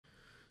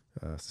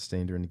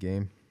sustained during the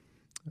game.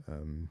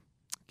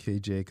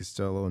 KJ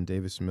Costello and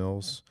Davis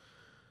Mills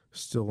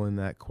still in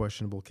that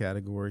questionable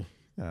category.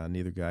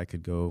 Neither guy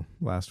could go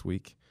last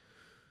week.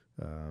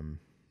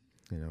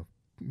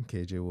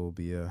 KJ will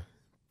be a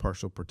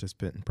partial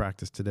participant in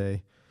practice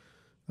today.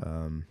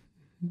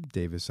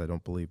 Davis, I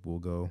don't believe, will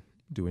go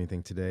do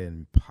anything today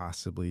and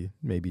possibly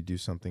maybe do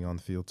something on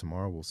the field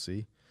tomorrow. We'll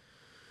see.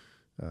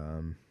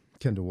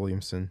 Kendall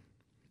Williamson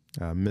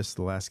missed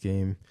the last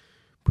game,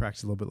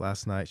 practiced a little bit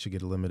last night, should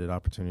get a limited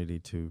opportunity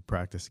to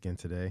practice again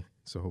today.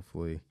 So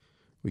hopefully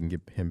we can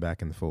get him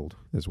back in the fold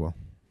as well.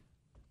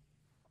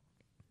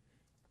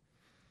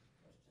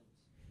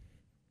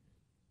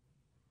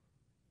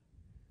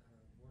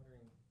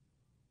 Wondering,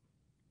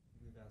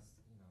 we've asked,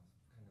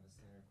 kind of a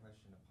standard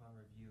question. Upon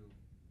review,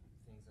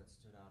 things that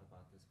stood out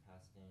about this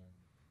past game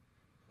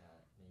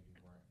that maybe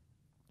weren't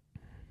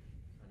in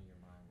front of your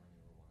mind when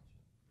you were watching?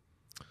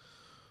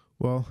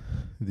 Well,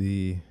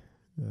 it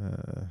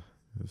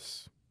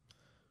was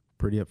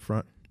pretty up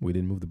front. We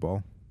didn't move the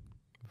ball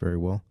very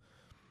well.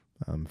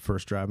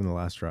 First drive and the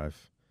last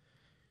drive.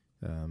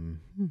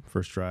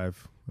 First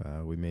drive,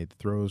 we made the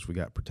throws, we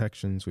got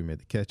protections, we made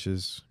the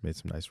catches, made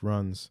some nice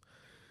runs.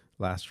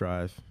 Last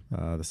drive,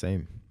 the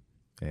same.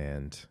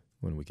 And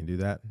when we can do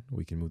that,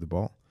 we can move the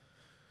ball.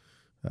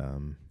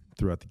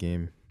 Throughout the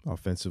game,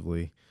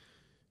 offensively,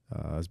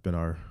 has been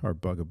our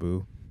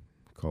bugaboo.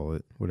 Call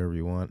it whatever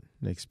you want,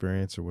 an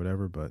experience or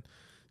whatever, but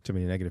too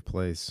many negative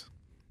plays.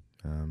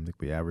 I think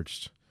we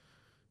averaged,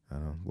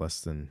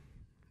 less than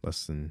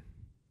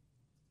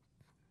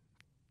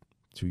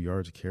 2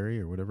 yards a carry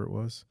or whatever it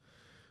was,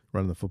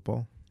 running the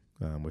football,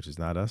 which is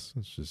not us.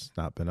 It's just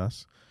not been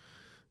us.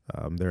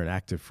 They're an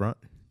active front.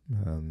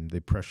 They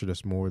pressured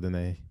us more than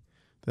they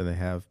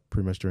have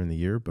pretty much during the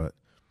year, but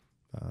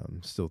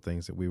still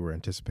things that we were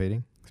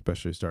anticipating,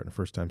 especially starting a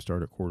first-time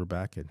start at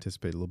quarterback,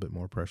 anticipate a little bit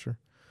more pressure.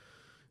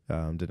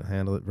 Didn't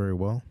handle it very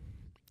well.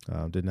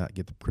 Did not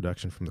get the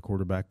production from the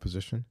quarterback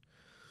position.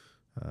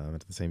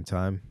 At the same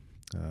time,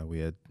 we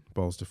had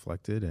balls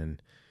deflected and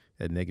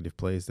had negative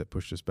plays that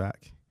pushed us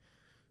back.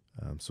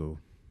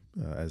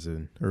 As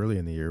in early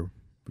in the year,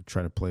 we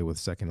try to play with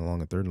second and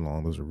long and third and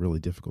long. Those are really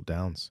difficult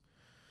downs.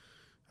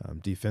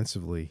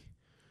 Defensively,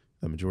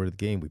 the majority of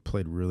the game, we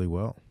played really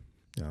well.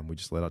 We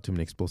just let out too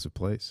many explosive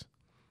plays.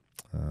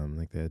 I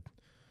think they had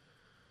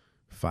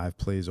 5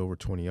 plays over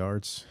 20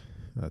 yards,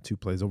 2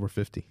 plays over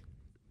 50.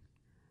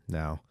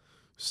 Now,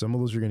 some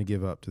of those you're going to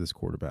give up to this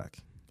quarterback.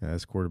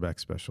 This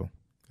quarterback's special.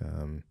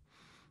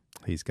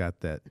 He's got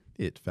that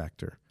it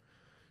factor.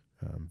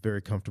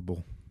 Very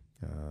comfortable,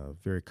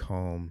 very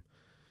calm.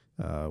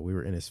 We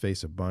were in his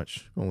face a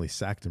bunch, only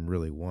sacked him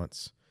really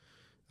once.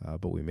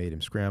 But we made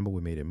him scramble.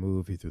 We made him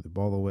move. He threw the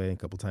ball away. And a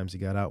couple times he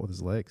got out with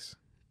his legs.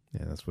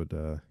 And that's what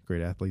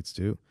great athletes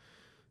do.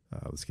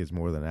 This kid's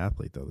more than an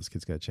athlete, though. This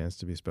kid's got a chance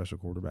to be a special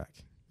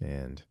quarterback.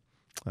 And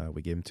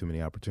we gave him too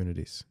many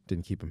opportunities.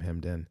 Didn't keep him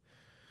hemmed in.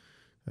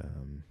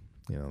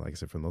 Like I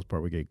said, for the most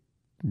part, we gave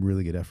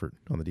really good effort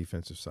on the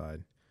defensive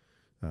side.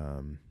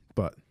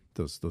 But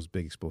those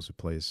big explosive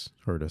plays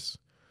hurt us.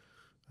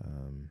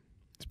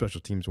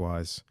 Special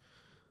teams-wise,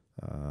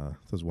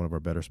 this was one of our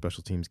better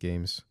special teams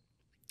games.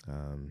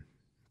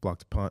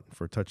 Blocked a punt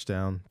for a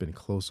touchdown. Been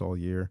close all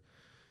year.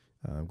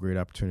 Great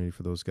opportunity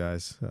for those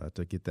guys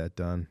to get that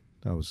done.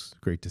 That was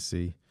great to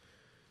see.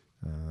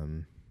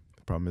 The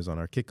problem is on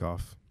our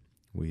kickoff,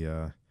 we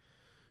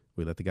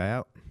let the guy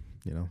out.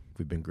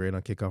 We've been great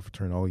on kickoff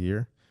return all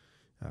year.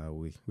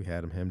 We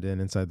had him hemmed in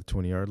inside the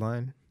 20-yard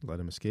line, let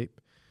him escape,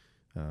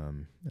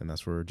 and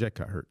that's where Jet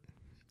got hurt.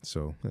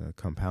 So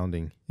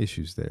compounding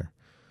issues there.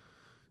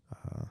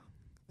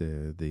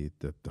 The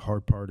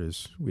hard part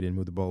is we didn't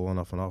move the ball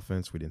enough on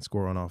offense. We didn't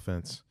score on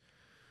offense,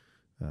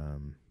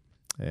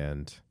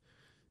 and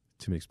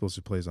too many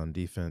explosive plays on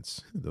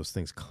defense. Those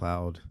things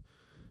cloud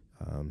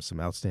some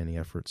outstanding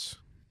efforts.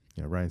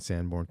 Ryan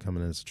Sanborn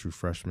coming in as a true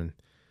freshman,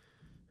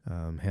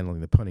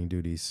 handling the punting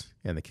duties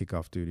and the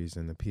kickoff duties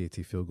and the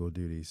PAT field goal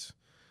duties.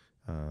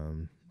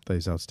 That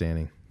is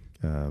outstanding.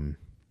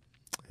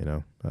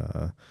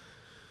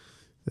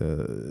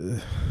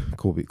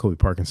 Colby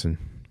Parkinson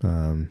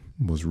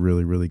was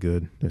really, really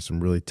good. There's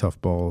some really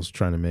tough balls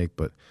trying to make,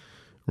 but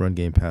run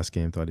game, pass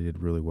game, thought he did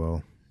really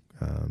well.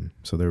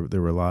 So there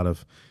were a lot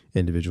of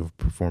individual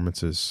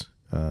performances.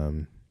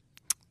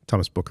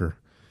 Thomas Booker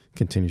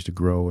continues to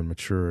grow and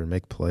mature and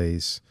make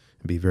plays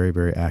and be very,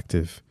 very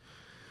active.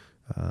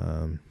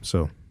 Our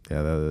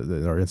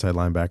inside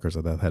linebackers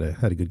I thought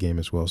had a good game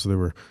as well. So there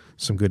were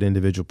some good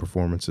individual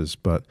performances,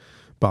 but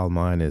bottom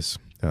line is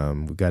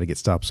we've got to get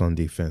stops on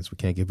defense. We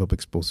can't give up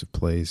explosive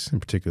plays, in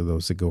particular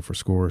those that go for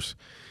scores.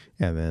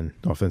 And then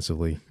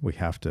offensively, we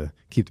have to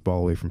keep the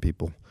ball away from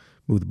people,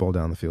 move the ball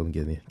down the field, and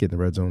get in the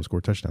red zone and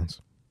score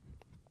touchdowns.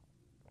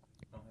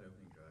 On that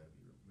opening drive,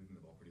 you were moving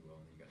the ball pretty well,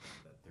 and then you got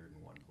that 3rd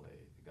and 1 play.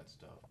 It got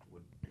stuffed.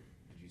 What did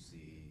you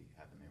see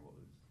happen there? What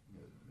was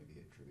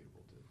maybe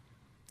attributable to?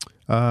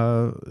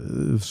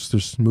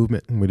 There's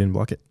movement, and we didn't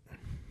block it.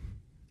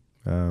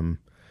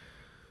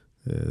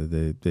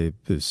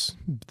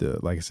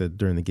 like I said,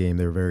 during the game,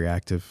 they were very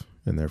active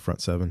in their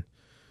front seven,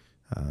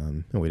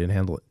 and we didn't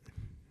handle it.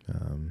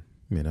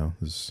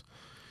 There's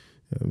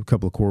a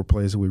couple of core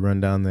plays that we run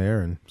down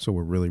there, and so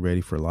we're really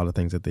ready for a lot of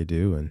things that they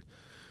do. And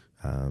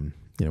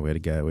we had a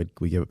guy,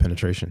 we gave it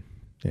penetration,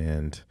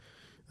 and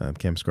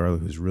Cam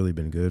Scarlett, who's really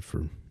been good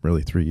for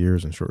really 3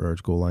 years in short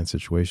yardage goal line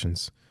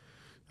situations,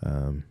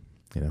 didn't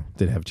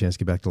have a chance to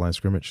get back to line of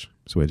scrimmage,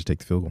 so we had to take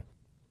the field goal.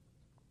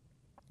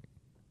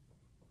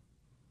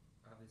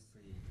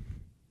 Obviously,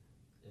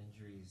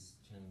 injuries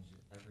change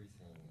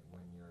everything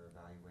when you're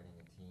evaluating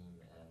a team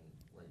and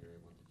what you're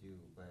able to do.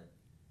 But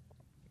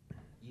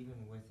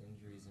even with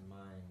injuries in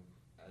mind,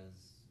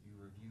 as you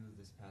review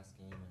this past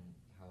game and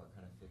how it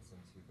kind of fits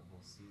into the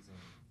whole season,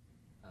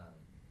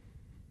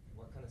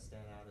 what kind of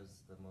stand out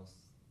as the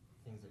most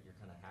things that you're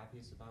kind of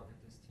happiest about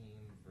with this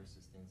team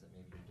versus things that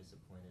maybe you're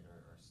disappointed or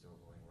are still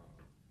going wrong?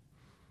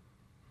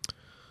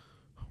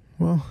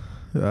 Well,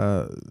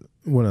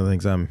 one of the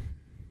things I'm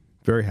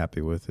very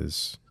happy with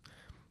is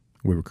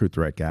we recruit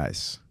the right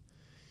guys,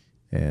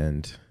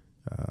 and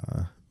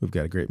we've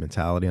got a great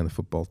mentality on the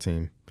football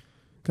team,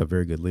 got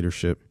very good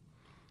leadership.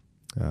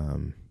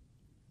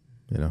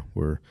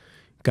 We're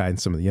guiding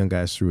some of the young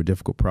guys through a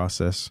difficult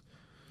process,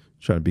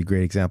 trying to be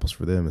great examples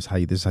for them. This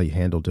is how you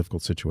handle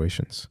difficult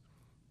situations.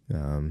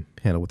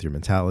 Handle with your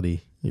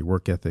mentality, your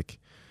work ethic,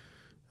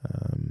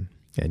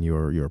 and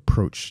your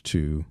approach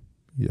to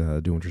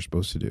doing what you're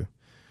supposed to do.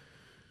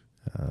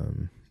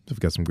 We've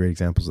got some great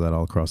examples of that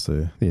all across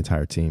the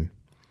entire team.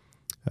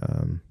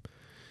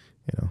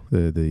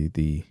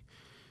 The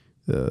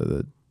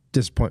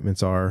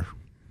disappointments are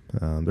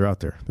they're out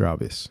there. They're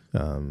obvious.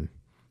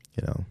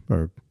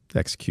 Our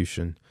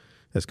execution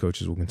as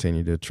coaches will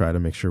continue to try to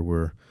make sure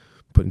we're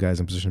putting guys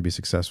in position to be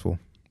successful.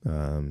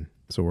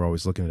 So we're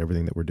always looking at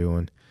everything that we're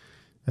doing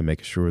and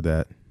making sure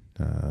that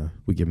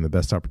we give them the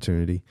best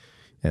opportunity,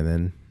 and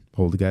then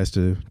hold the guys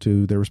to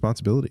their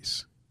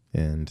responsibilities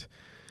and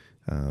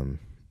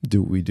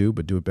do what we do,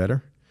 but do it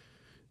better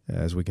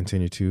as we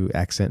continue to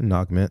accent and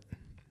augment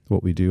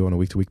what we do on a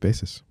week-to-week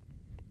basis.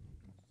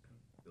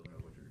 Building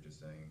on what you were just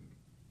saying,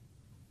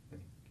 I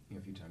think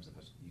a few times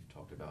you've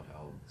talked about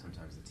how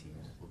sometimes the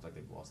teams look like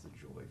they've lost the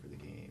joy for the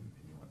game,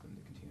 and you want them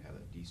to continue to have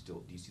that. Do you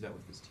see that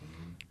with this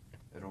team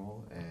at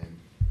all? And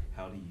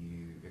how do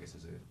you, I guess,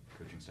 as a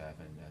coaching staff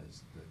and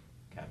as the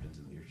captains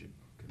and leadership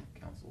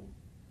council,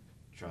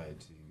 try to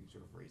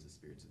sort of raise the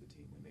spirits of the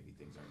team when maybe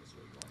things aren't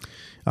necessarily going?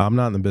 I'm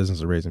not in the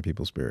business of raising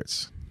people's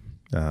spirits.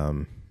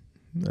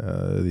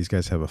 These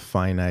guys have a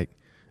finite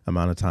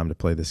amount of time to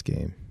play this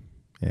game,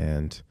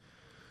 and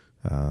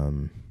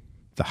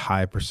the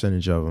high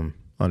percentage of them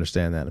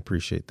understand that and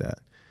appreciate that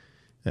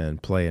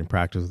and play and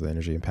practice with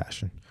energy and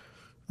passion.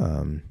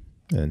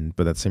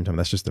 But at the same time,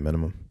 that's just the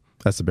minimum.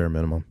 That's the bare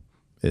minimum,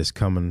 is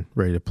coming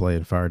ready to play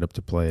and fired up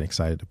to play and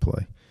excited to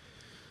play.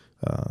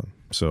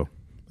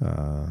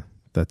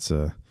 That's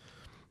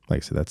like I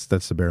said,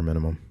 that's the bare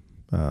minimum.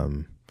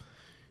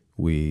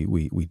 We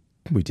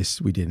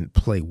didn't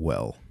play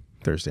well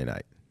Thursday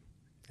night,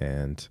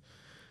 and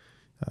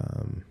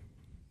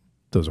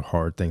those are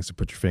hard things to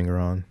put your finger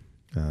on.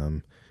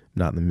 I'm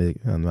not in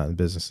the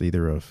business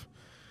either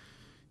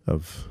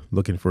of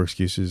looking for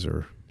excuses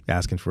or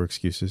asking for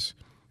excuses.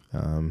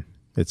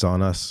 It's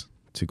on us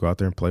to go out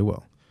there and play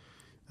well.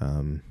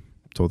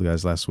 Told the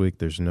guys last week,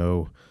 there's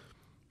no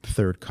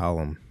third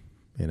column,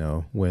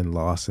 win,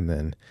 loss, and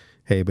then,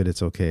 hey, but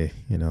it's okay.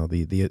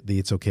 The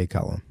it's okay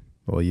column.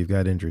 Well, you've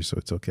got injuries, so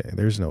it's okay.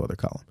 There's no other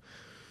column.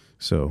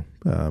 So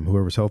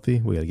whoever's healthy,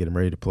 we got to get them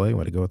ready to play. We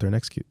got to go out there and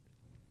execute.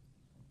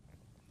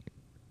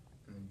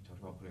 And then you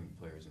talked about putting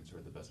players in sort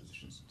of the best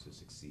positions to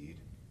succeed.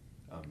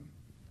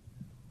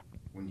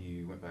 When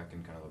you went back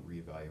and kind of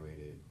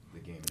reevaluated the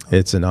game,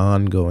 It's an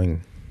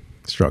ongoing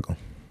struggle.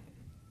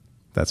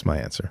 That's my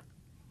answer.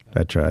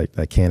 I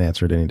can't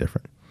answer it any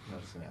different. I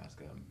was just going to ask,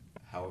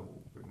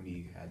 when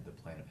you had the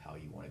plan of how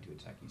you wanted to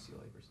attack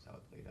UCLA versus how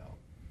it played out,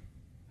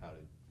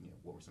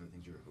 what were some of the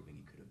things you were hoping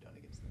you could have done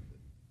against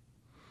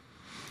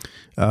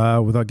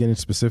them? Without getting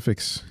into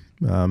specifics,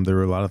 there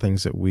were a lot of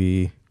things that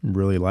we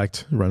really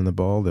liked running the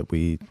ball that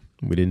we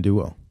didn't do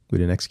well. We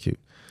didn't execute.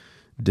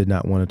 Did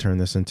not want to turn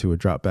this into a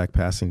drop back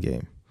passing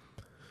game.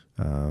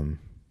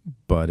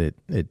 But it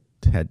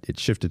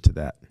shifted to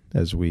that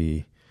as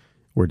we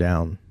were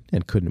down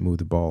and couldn't move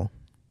the ball.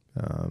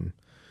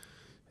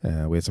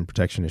 We had some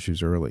protection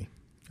issues early.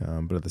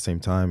 But at the same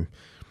time,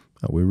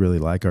 we really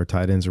like our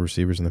tight ends and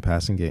receivers in the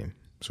passing game.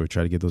 So we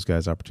try to give those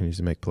guys opportunities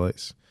to make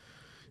plays.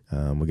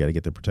 We got to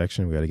get the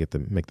protection. We got to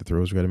make the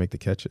throws. We got to make the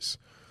catches.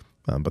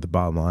 But the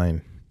bottom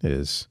line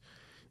is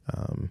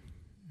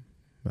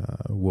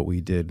what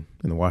we did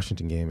in the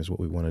Washington game is what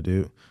we want to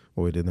do.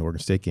 What we did in the Oregon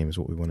State game is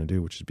what we want to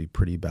do, which is be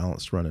pretty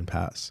balanced run and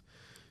pass,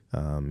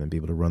 and be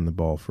able to run the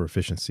ball for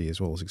efficiency as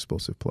well as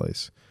explosive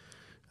plays.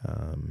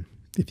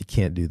 If you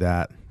can't do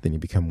that, then you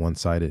become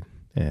one-sided,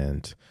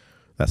 and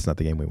that's not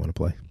the game we want to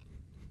play. Is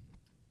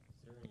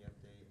there any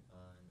update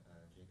on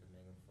Jacob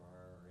Manganfar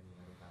or any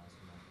other guys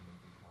who might be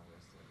making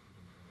progress that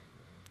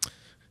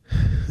you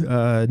didn't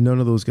None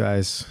of those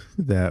guys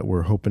that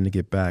we're hoping to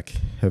get back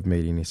have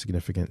made any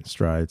significant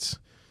strides.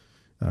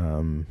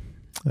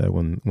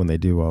 When they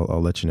do,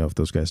 I'll let you know if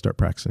those guys start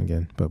practicing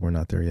again, but we're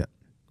not there yet.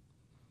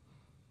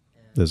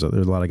 There's a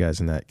lot of guys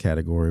in that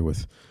category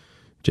with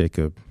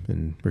Jacob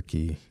and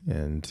Ricky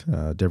and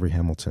Devery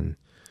Hamilton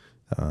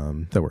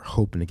that we're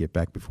hoping to get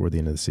back before the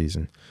end of the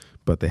season,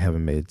 but they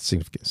haven't made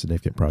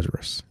significant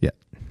progress yet.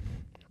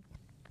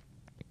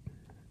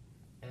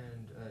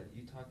 And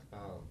you talked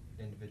about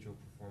individual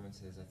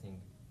performances. I think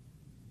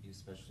you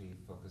especially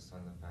focused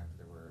on the fact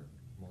that there were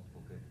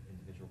multiple good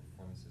individual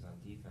performances on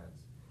defense.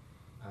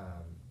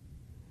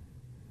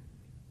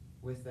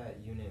 With that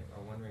unit,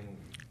 I'm wondering,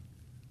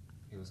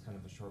 it was kind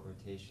of a short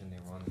rotation. They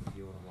were on the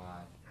field a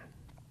lot.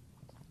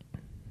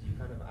 Do you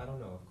kind of, I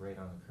don't know if grade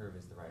on the curve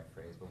is the right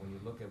phrase, but when you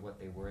look at what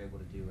they were able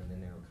to do and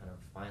then there were kind of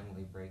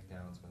finally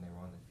breakdowns when they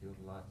were on the field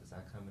a lot, does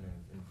that come in and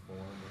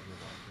inform what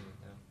you're watching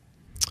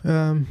with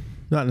them?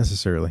 Not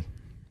necessarily.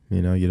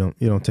 You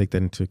don't take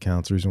that into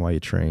account. It's the reason why you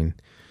train.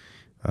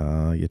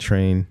 You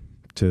train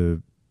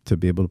to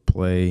be able to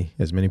play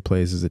as many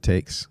plays as it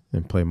takes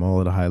and play them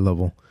all at a high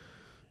level,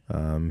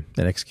 and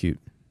execute,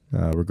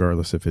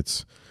 regardless if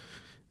it's,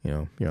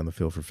 you're on the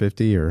field for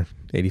 50 or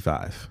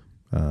 85,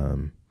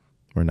 or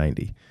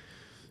 90.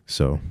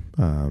 So,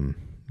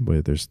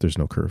 but there's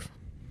no curve.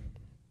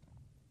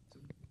 So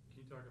can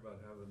you talk about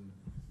having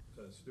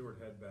Stewart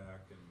head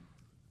back and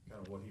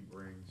kind of what he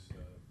brings to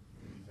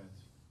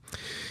defense?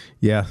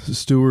 Yeah,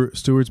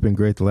 Stewart's been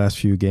great the last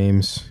few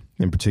games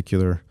in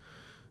particular.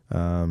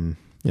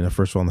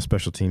 First of all, on the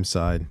special team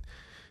side,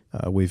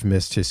 we've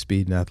missed his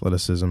speed and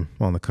athleticism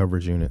on the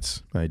coverage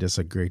units. He does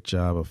a great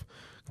job of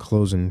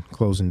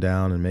closing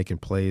down and making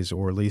plays,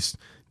 or at least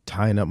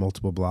tying up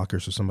multiple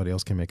blockers so somebody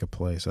else can make a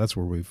play. So that's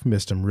where we've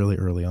missed him really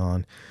early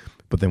on.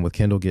 But then with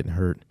Kendall getting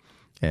hurt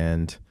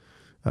and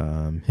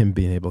him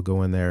being able to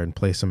go in there and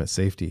play some at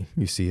safety,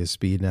 you see his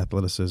speed and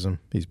athleticism.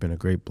 He's been a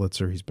great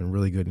blitzer. He's been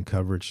really good in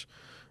coverage.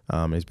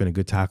 He's been a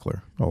good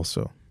tackler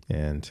also.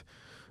 And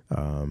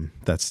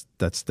that's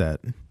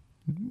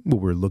what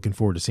we're looking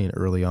forward to seeing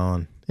early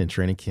on in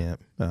training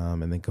camp,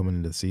 and then coming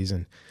into the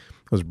season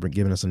was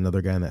giving us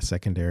another guy in that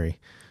secondary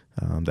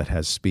that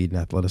has speed and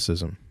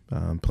athleticism.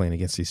 Playing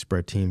against these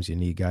spread teams, you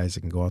need guys that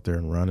can go out there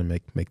and run and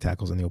make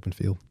tackles in the open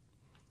field.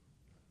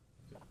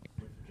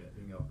 With Jet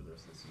being out for the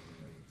rest of the season,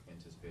 are you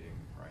anticipating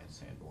Ryan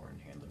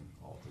Sanborn handling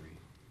all three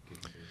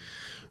kicking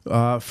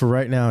duties? For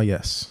right now,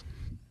 yes.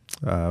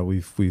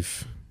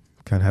 We've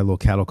kind of had a little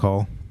cattle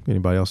call.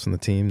 Anybody else on the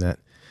team that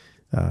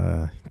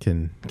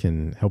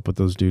can help with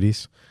those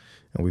duties,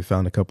 and we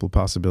found a couple of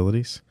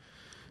possibilities.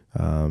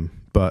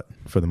 But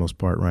for the most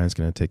part, Ryan's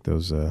going to take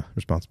those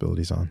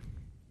responsibilities on.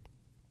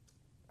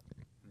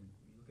 When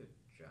you look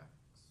at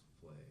Jack's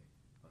play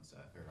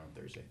on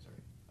Thursday,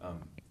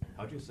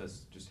 how would you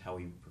assess just how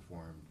he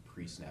performed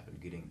pre-snap and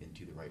getting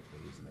into the right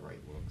plays and the right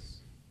looks?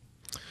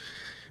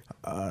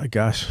 I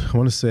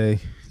want to say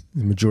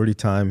the majority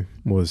time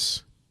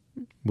was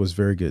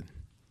very good.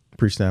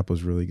 Pre-snap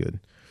was really good.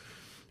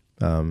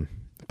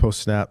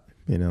 Post-snap,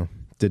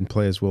 didn't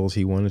play as well as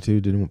he wanted to,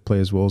 didn't play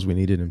as well as we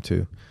needed him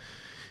to.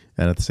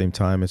 And at the same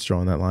time, it's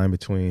drawing that line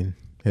between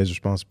his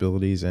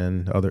responsibilities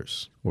and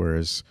others,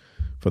 whereas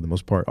for the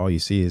most part, all you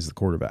see is the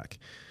quarterback.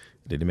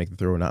 Did he make the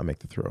throw or not make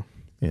the throw?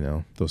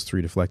 Those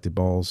 3 deflected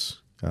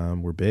balls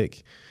were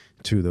big.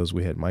 2 of those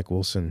we had Mike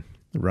Wilson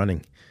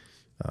running.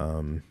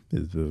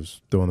 It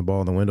was throwing the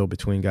ball in the window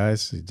between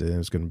guys. It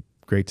was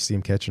great to see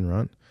him catch and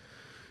run.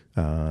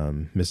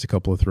 Missed a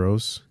couple of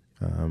throws.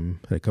 Had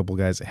a couple of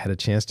guys that had a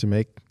chance to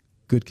make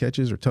good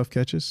catches or tough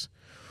catches.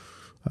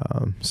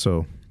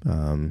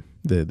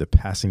 The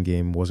passing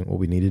game wasn't what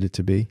we needed it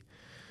to be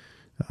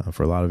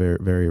for a lot of very,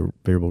 very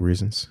variable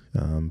reasons.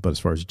 But as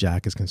far as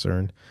Jack is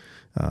concerned,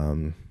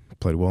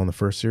 played well in the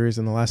first series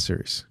and the last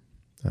series.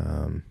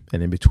 And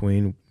in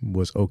between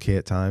was okay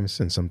at times,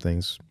 and some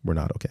things were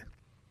not okay.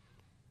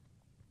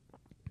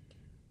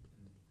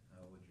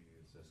 How would you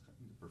assess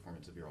the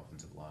performance of your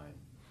offensive line,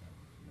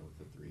 with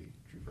the 3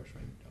 true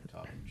freshmen up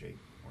top and Jake?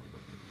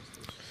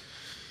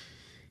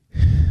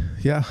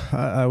 Yeah,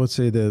 I would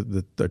say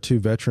our 2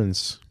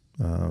 veterans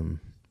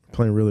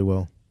playing really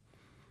well.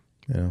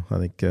 I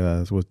think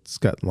what's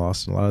gotten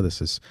lost in a lot of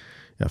this is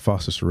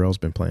Foster Sorrell's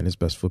been playing his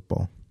best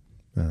football.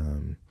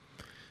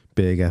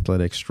 Big,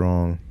 athletic,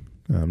 strong,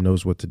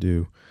 knows what to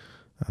do.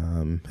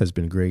 Has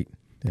been great.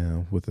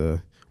 With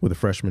a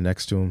freshman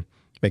next to him,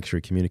 make sure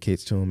he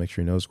communicates to him, make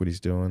sure he knows what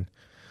he's doing.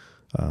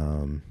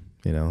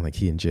 Like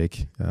he and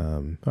Jake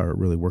are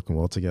really working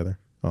well together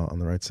on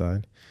the right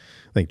side.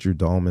 I think Drew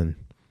Dahlman,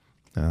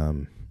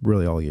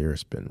 really all year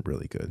has been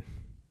really good.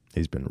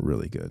 He's been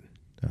really good.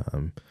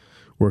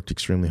 Worked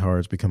extremely hard.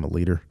 Has become a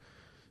leader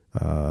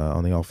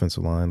on the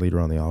offensive line, leader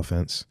on the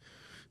offense.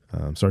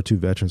 So our 2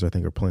 veterans, I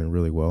think, are playing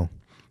really well.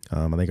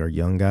 I think our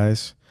young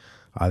guys,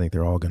 I think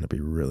they're all going to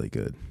be really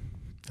good.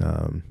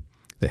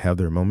 They have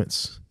their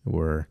moments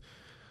where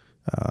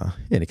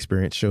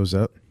inexperience shows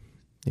up,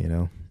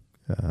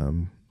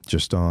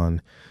 just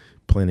on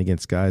playing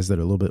against guys that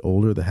are a little bit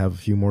older that have a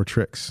few more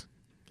tricks.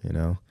 you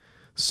know,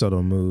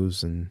 subtle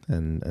moves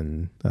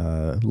and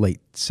late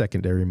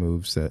secondary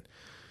moves that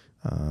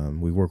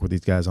we work with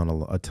these guys on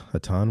a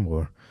ton,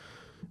 where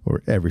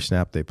every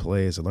snap they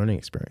play is a learning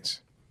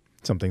experience.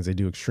 Some things they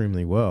do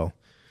extremely well.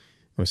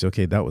 We say,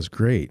 okay, that was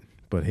great,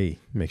 but hey,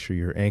 make sure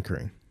you're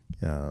anchoring,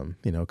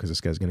 you know, because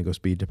this guy's going to go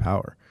speed to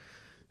power.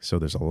 So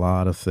there's a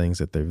lot of things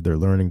that they're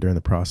learning during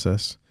the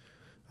process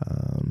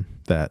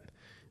that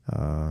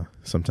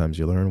sometimes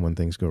you learn when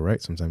things go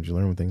right, sometimes you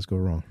learn when things go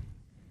wrong.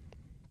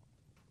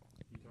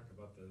 Can you talk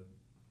about the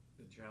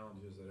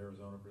challenges that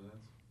Arizona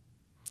presents?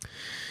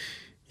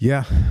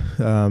 Yeah.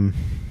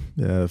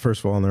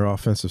 First of all, on their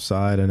offensive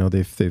side, I know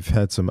they've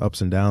had some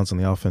ups and downs on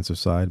the offensive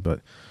side,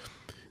 but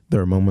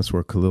there are moments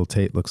where Khalil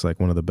Tate looks like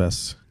one of the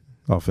best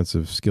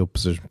offensive skill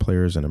position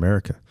players in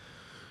America.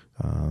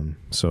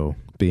 So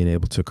being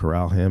able to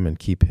corral him and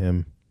keep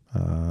him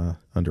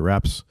under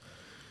wraps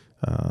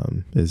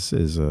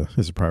is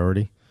a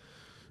priority.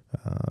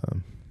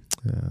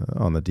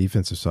 On the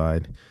defensive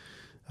side,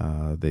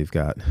 they've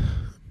got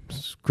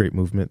great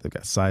movement. They've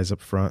got size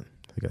up front.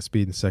 They've got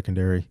speed in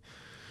secondary.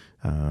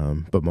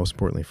 But most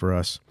importantly for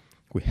us,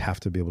 we have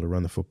to be able to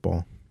run the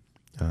football.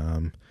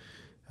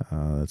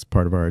 It's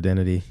part of our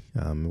identity.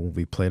 When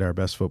we played our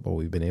best football,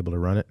 we've been able to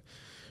run it.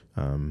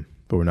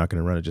 But we're not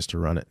going to run it just to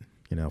run it.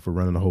 You know, if we're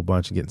running a whole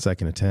bunch and getting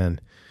 2nd and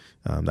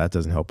 10, that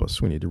doesn't help us.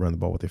 We need to run the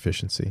ball with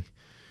efficiency.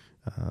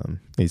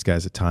 These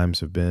guys at times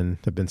have been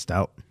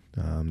stout.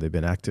 They've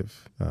been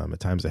active. At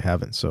times they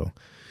haven't. So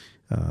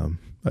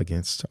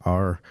against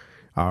our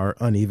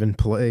uneven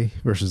play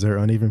versus their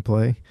uneven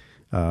play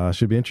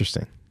should be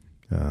interesting.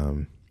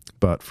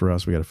 But for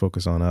us, we got to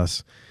focus on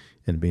us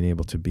and being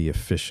able to be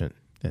efficient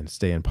and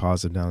stay in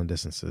positive down and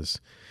distances,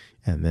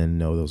 and then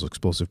know those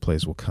explosive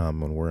plays will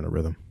come when we're in a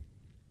rhythm.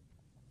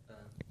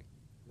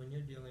 When you're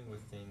dealing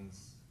with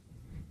things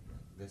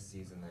this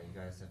season that you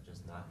guys have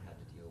just not had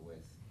to deal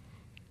with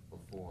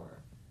before,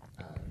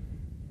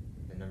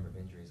 the number of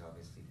injuries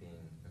obviously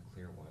being a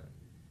clear one,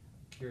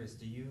 curious,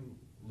 do you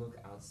look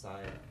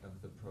outside of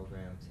the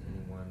program to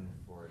anyone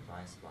for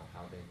advice about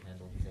how they've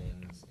handled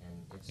things,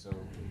 and if so,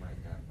 who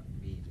might that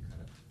be to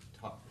kind of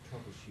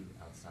troubleshoot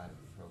outside of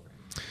the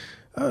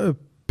program?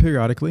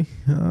 Periodically,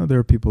 there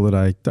are people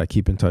that I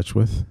keep in touch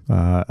with.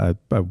 I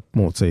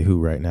won't say who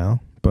right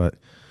now, but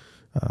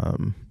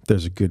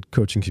there's a good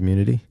coaching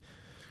community,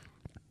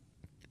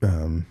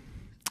 and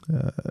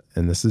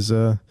this is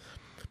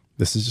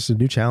just a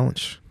new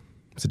challenge.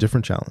 It's a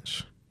different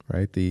challenge,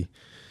 right?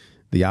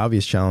 The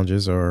obvious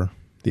challenges are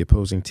the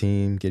opposing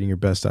team, getting your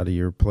best out of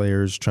your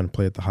players, trying to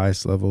play at the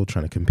highest level,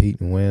 trying to compete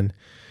and win.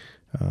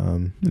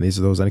 And these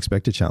are those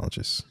unexpected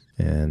challenges,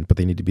 but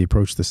they need to be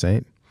approached the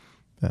same.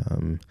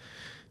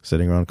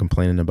 Sitting around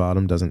complaining about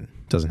them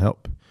doesn't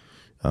help.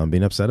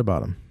 Being upset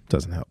about them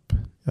doesn't help.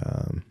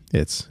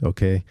 It's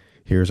okay.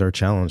 Here's our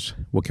challenge.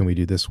 What can we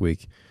do this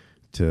week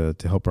to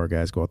help our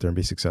guys go out there and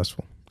be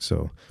successful?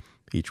 So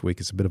each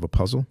week is a bit of a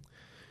puzzle.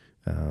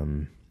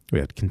 We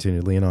have to continue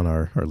to lean on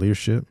our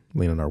leadership,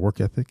 lean on our work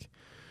ethic.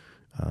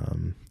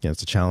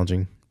 It's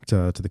challenging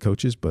to the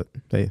coaches, but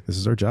hey, this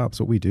is our job.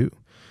 It's what we do.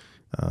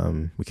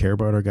 We care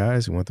about our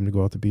guys. We want them to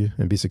go out to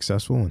be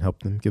successful and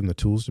help them, give them the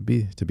tools to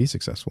be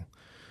successful.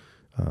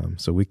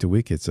 So week to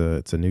week, it's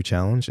a new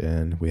challenge,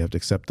 and we have to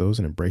accept those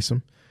and embrace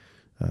them,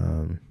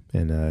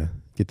 and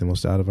get the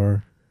most out of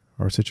our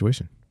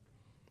situation.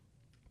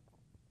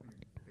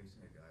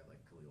 Facing a guy like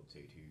Khalil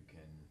Tate who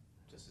can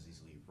just as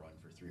easily run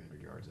for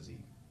 300 yards as he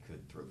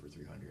could throw for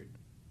 300,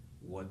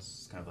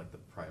 what's kind of like the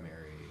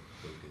primary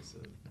focus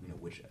of,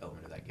 which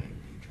element of that game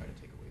do you try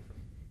to take away from?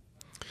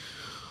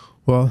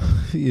 Well,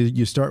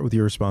 you start with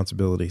your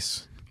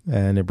responsibilities,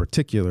 and in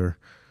particular,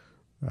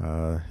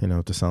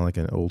 to sound like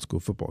an old school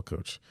football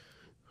coach,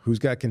 who's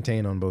got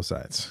contain on both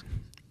sides,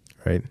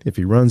 right? If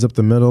he runs up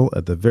the middle,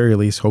 at the very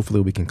least, hopefully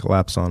we can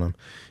collapse on him.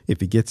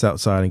 If he gets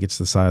outside and gets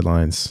to the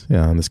sidelines,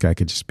 this guy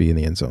could just be in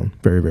the end zone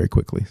very, very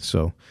quickly.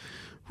 So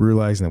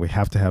realizing that we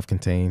have to have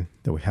contain,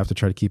 that we have to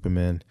try to keep him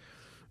in.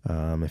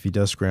 If he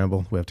does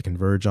scramble, we have to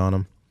converge on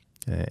him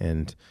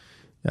and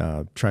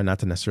try not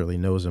to necessarily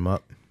nose him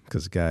up,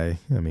 because the guy,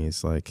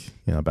 he's like,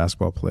 a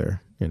basketball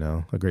player,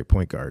 a great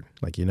point guard.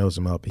 Like, you nose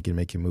him up, he can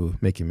make you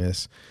move, make you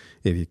miss.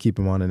 If you keep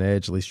him on an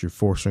edge, at least you're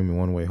forcing him in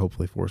one way,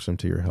 hopefully force him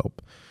to your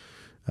help.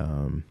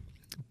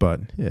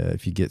 But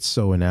if you get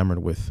so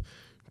enamored with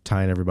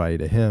tying everybody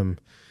to him,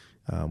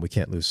 we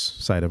can't lose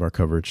sight of our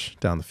coverage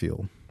down the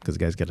field, because the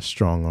guy's got a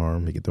strong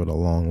arm. He can throw it a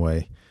long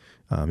way.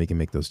 He can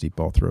make those deep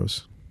ball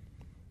throws.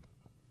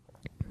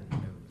 You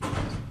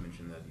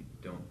mentioned that you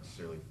don't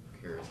necessarily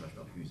care as much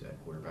about who's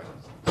at quarterback,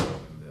 as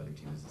the other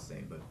team is the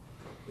same, but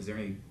is there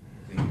anything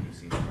you've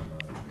seen from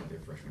their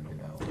freshman year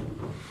now?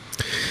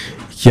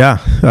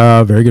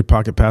 Yeah, very good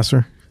pocket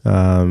passer,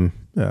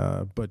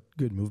 but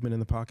good movement in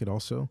the pocket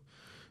also.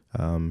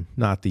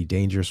 Not the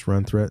dangerous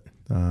run threat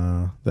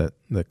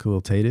that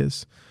Khalil Tate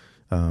is,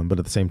 but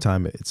at the same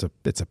time, it's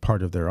a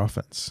part of their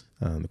offense.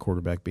 The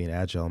quarterback being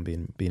agile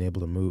and being able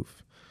to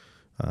move.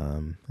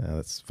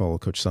 Let's follow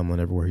Coach Sumlin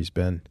everywhere he's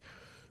been.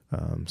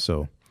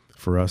 So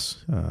for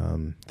us,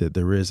 that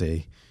there is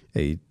a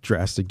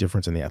drastic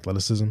difference in the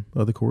athleticism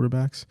of the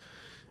quarterbacks.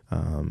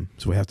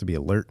 So we have to be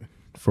alert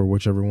for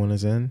whichever one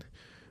is in.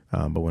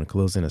 But when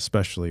Khalil's in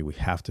especially, we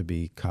have to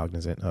be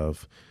cognizant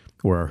of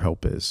where our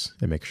help is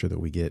and make sure that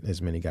we get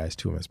as many guys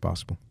to him as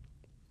possible.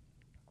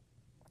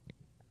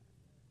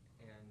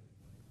 And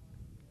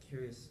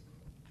curious,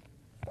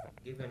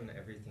 given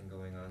everything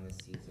going on this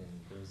season,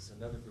 there's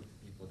another group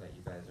of people that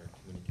you guys are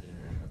communicating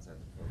with outside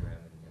the program,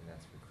 and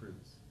that's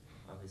recruits.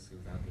 Obviously,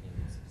 without getting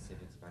into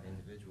specifics about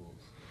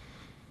individuals,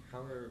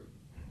 how are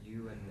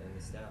you and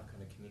the staff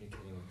kind of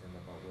communicating with them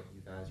about what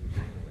you guys are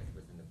dealing with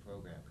within the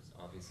program? Because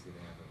obviously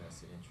they have a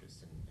vested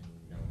interest in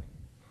knowing.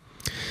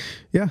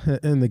 Yeah,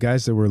 and the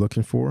guys that we're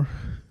looking for,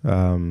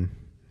 I'm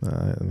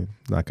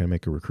not going to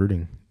make a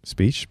recruiting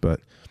speech,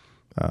 but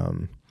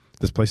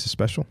this place is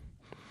special.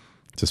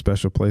 It's a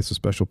special place with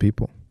special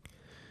people.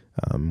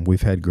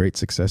 We've had great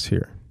success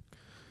here.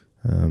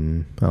 I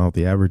don't know what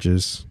the average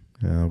is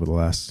over the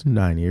last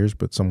 9 years,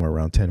 but somewhere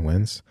around 10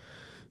 wins.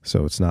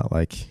 So it's not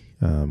like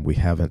we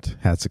haven't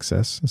had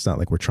success. It's not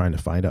like we're trying to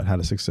find out how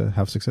to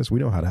have success. We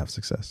know how to have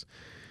success.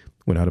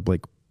 We know how to play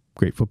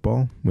great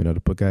football. We know how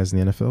to put guys in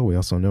the NFL. We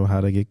also know how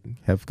to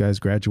have guys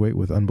graduate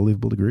with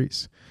unbelievable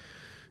degrees.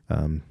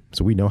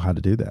 So we know how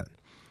to do that.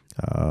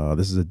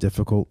 This is a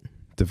difficult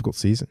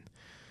season.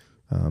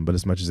 But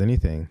as much as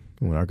anything,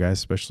 when our guys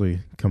especially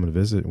come and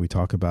visit, we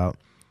talk about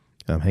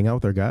hang out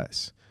with our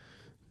guys,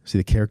 see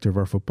the character of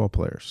our football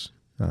players,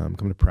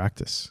 come to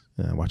practice,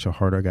 watch how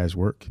hard our guys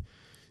work,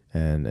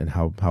 and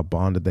how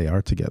bonded they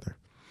are together.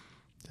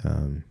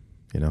 Turn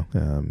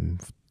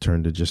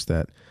to just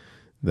that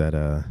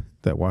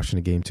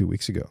Washington game 2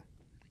 weeks ago.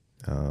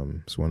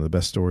 It's one of the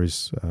best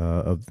stories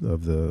of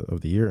the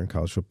year in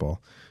college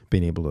football,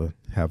 being able to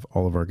have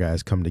all of our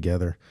guys come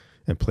together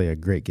and play a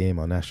great game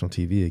on national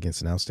TV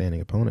against an outstanding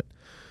opponent.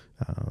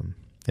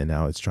 And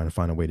now it's trying to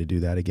find a way to do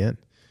that again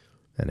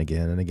and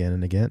again and again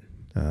and again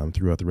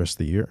throughout the rest of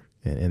the year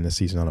and end the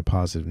season on a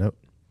positive note.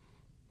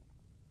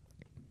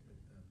 I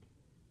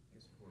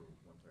guess for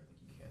one player, I think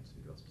you can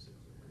speak about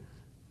specifically.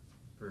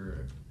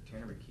 For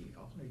Tanner McKee,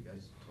 how often are you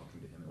guys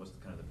talking to him, and what's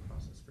kind of the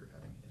process for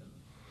having him?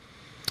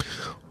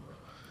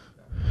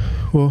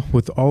 Well,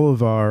 with all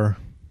of our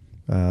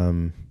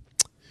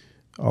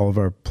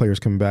players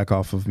coming back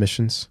off of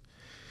missions,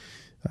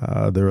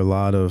 there are a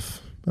lot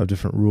of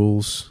different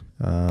rules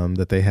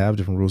that they have,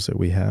 different rules that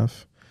we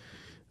have.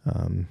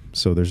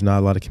 So there's not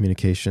a lot of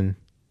communication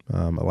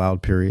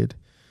allowed, period.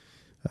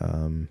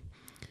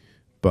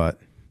 But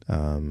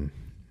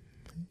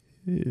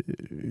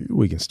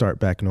we can start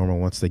back normal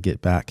once they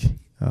get back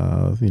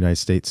the United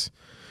States.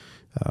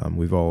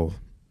 We've all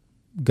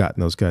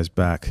gotten those guys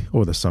back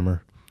over the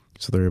summer,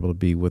 so they're able to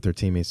be with their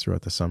teammates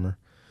throughout the summer.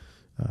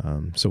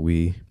 So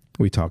we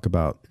talk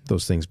about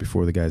those things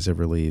before the guys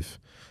ever leave.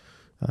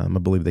 I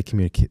believe they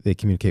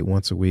communicate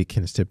once a week,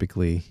 and it's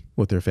typically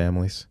with their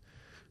families,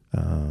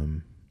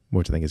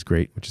 which I think is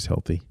great, which is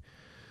healthy.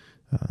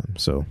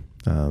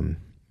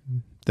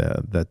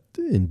 That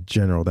in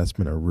general, that's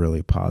been a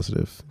really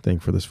positive thing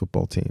for this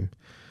football team,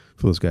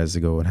 for those guys to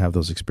go and have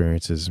those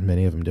experiences,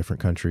 many of them different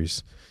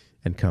countries,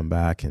 and come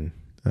back and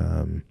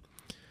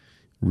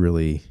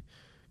really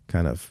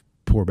kind of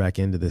pour back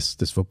into this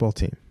football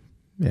team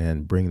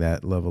and bring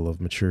that level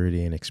of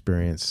maturity and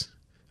experience,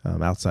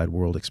 outside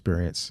world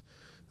experience,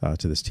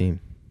 to this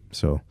team.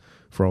 So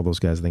for all those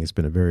guys, I think it's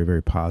been a very,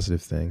 very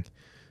positive thing,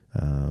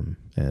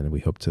 and we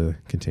hope to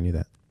continue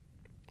that.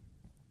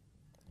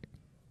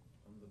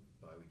 On the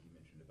bye week, you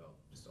mentioned about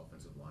just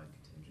offensive line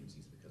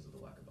contingencies because of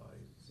the lack of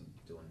bodies. I think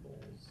Dylan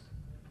Bowles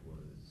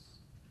was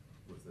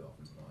with the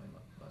offensive line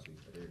last week.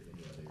 Are there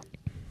any other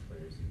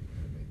players who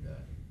kind of made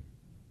that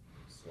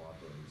swap,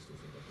 or are you still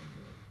looking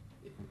to,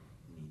 if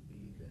need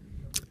be, then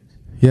emergency?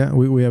 Yeah,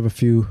 we have a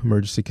few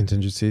emergency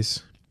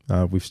contingencies.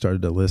 We've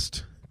started to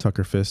list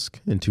Tucker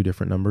Fisk in 2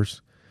 different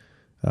numbers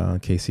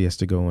in case he has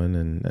to go in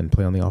and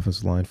play on the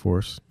offensive line for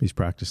us. He's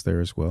practiced there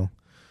as well.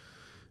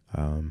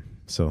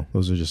 So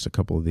those are just a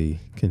couple of the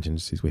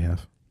contingencies we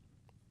have.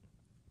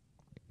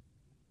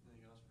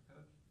 Anything else for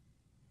Coach?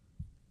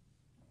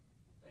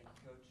 Thank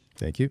you, Coach.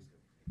 Thank you.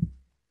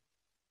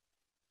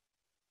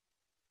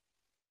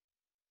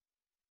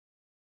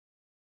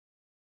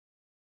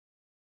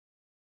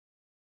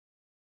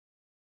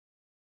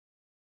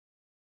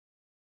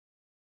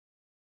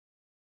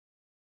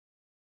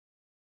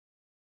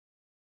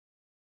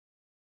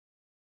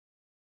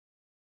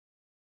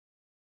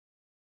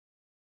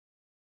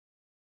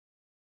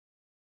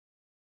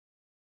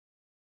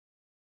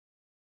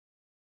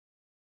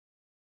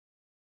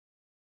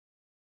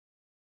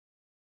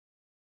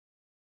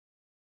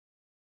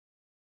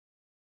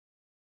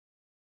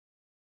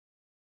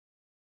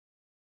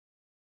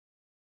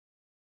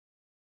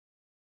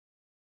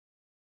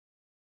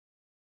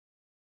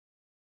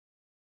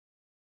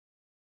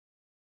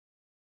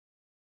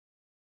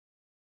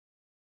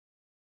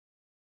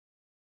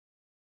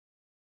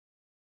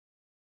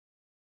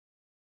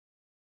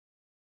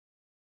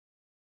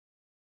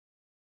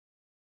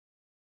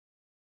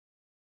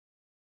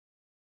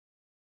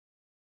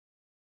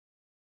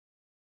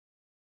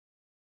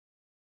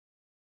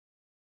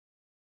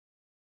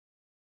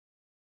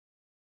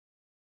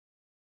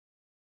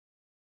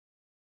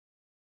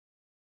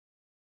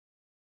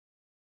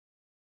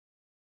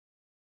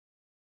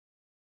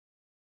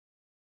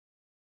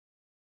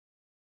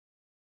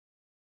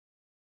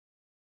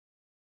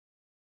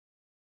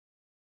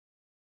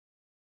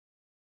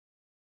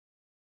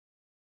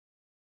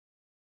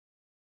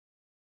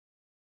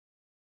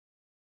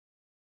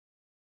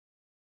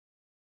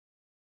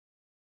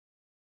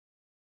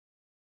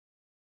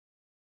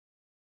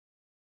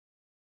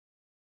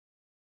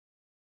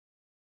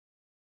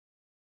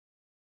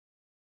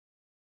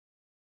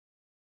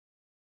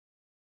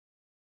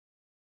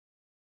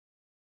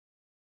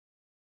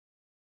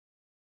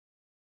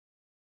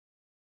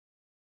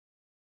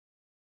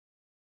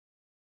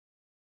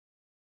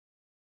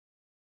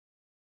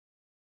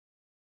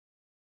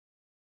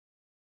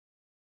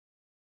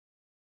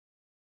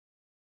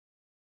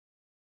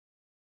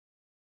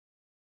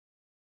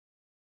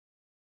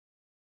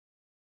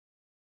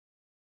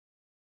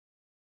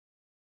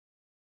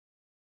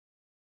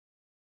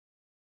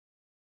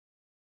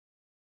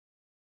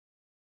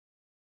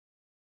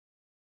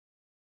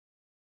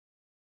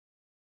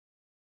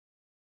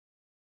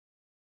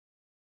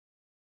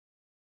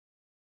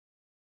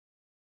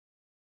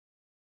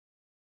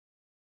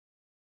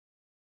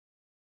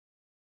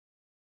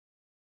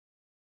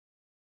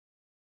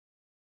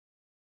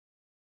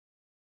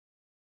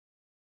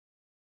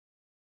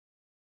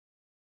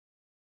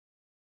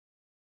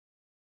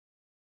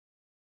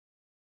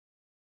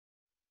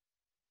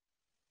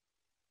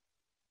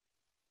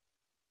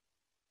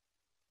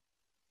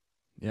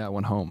 Yeah, I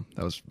went home.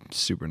 That was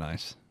super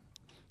nice.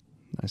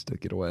 Nice to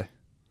get away.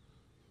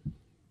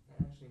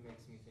 That actually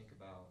makes me think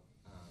about,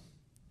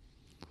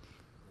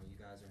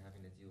 you guys are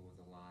having to deal with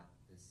a lot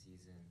this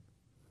season,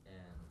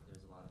 and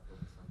there's a lot of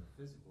focus on the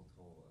physical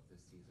toll of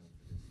this season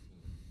for this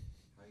team.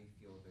 How do you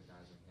feel the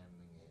guys are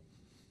handling it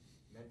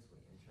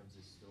mentally in terms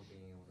of still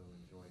being able to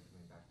enjoy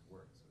coming back to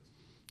work, so to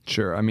speak?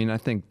 Sure. I mean,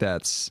 I think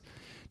that's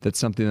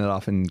something that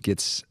often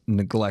gets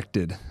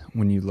neglected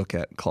when you look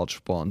at college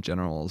football in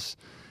general. Is,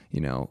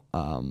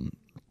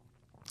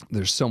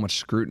 there's so much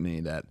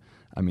scrutiny that,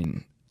 I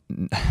mean,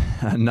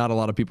 not a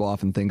lot of people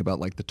often think about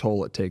like the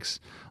toll it takes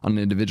on an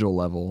individual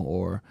level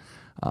or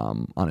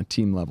on a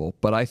team level.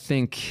 But I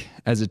think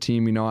as a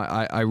team,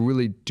 I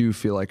really do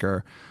feel like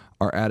our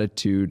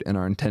attitude and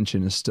our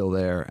intention is still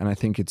there. And I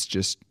think it's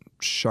just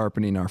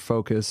sharpening our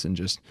focus and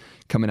just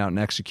coming out and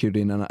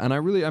executing. And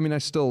I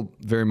still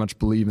very much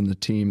believe in the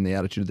team, the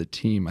attitude of the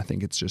team. I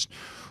think it's just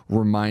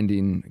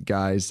reminding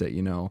guys that,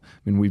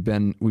 we've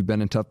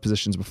been in tough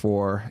positions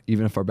before.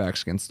 Even if our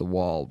back's against the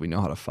wall, we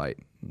know how to fight.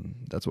 And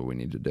that's what we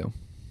need to do.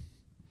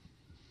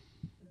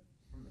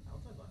 From the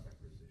outside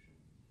linebacker position,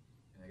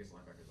 and I guess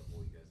linebacker as a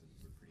whole, you guys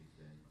were pretty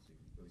thin. So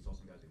you saw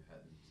some guys who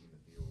hadn't seen the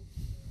field.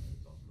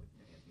 It's also like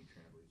Anthony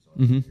Tran, we saw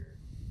Mhm. here.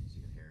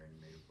 Stephen Herron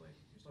made a play.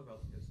 Just talk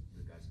about the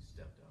guys who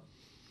stepped up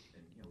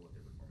and what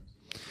their performance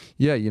was like.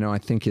 Yeah, I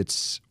think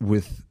it's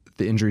with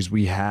the injuries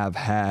we have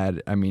had,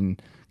 I mean,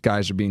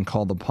 guys are being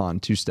called upon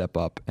to step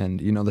up. And,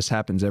 this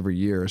happens every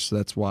year. So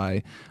that's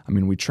why,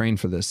 we train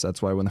for this.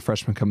 That's why when the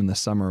freshmen come in the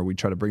summer, we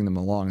try to bring them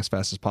along as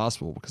fast as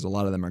possible because a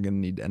lot of them are going to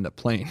need to end up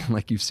playing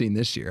like you've seen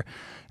this year.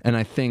 And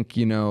I think,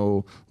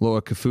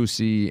 Loa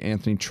Kafusi,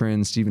 Anthony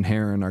Trin, Stephen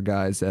Herron are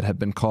guys that have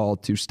been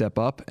called to step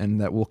up and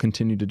that will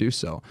continue to do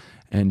so.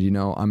 And,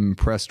 I'm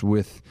impressed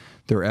with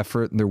their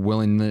effort and their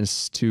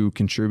willingness to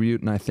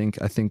contribute. And I think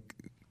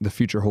the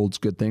future holds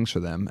good things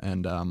for them.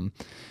 And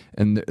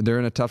they're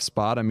in a tough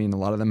spot. I mean, a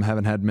lot of them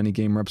haven't had many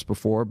game reps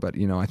before, but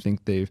I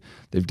think they've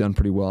done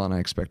pretty well, and I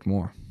expect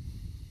more.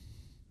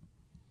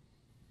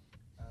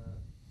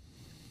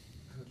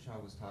 Coach Shaw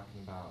was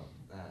talking about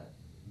that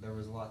there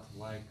was a lot to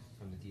like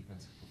from the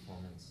defensive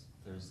performance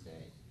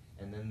Thursday,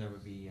 and then there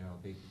would be a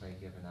big play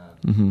given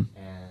up, Mm-hmm.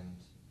 and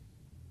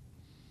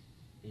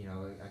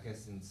I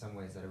guess in some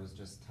ways that it was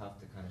just tough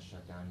to kind of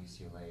shut down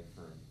UCLA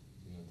for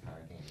the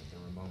entire game. But there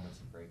were moments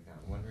of breakdown.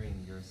 Wondering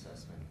your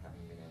assessment,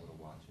 having been able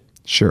to watch it.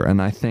 Sure,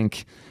 and I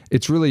think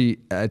it's really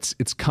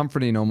it's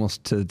comforting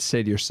almost to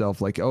say to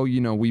yourself like, oh,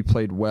 we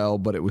played well,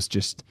 but it was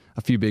just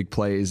a few big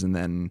plays, and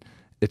then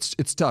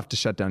it's tough to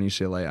shut down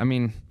UCLA. I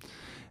mean,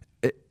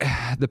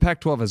 the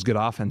Pac-12 has good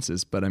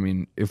offenses, but I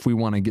mean, if we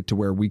want to get to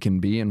where we can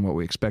be and what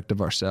we expect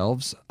of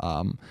ourselves,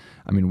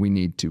 we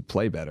need to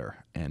play better.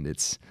 And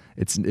it's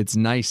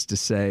nice to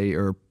say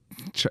or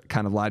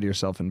kind of lie to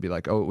yourself and be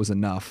like, oh, it was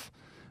enough,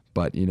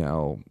 but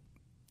they're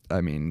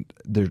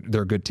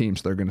a good team,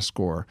 so they're going to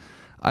score.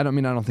 I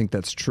don't think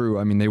that's true.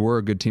 I mean, they were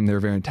a good team. They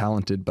were very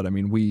talented, but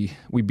we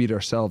beat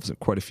ourselves at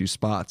quite a few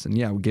spots. And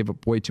yeah, we gave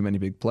up way too many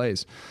big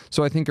plays.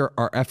 So I think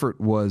our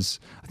effort was,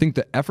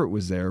 the effort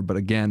was there, but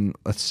again,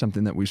 that's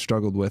something that we've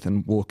struggled with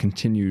and will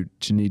continue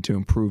to need to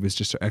improve is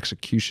just our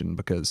execution.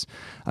 Because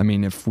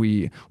if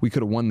we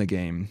could have won the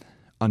game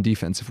on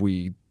defense if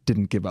we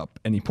didn't give up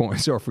any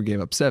points or if we gave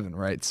up 7,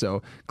 right?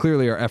 So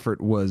clearly our effort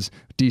was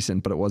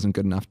decent, but it wasn't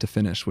good enough to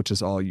finish, which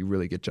is all you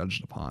really get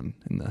judged upon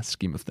in the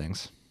scheme of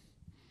things.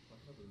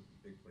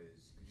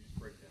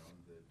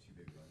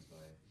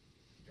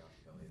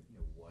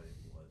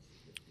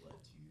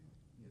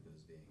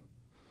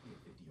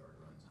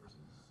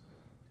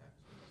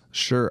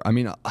 Sure.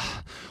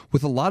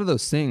 With a lot of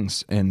those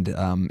things, and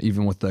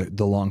even with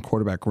the long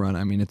quarterback run,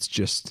 it's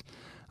just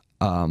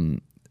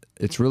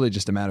it's really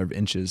just a matter of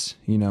inches.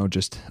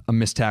 Just a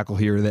missed tackle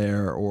here or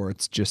there, or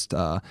it's just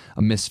a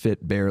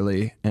misfit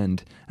barely,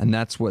 and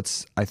that's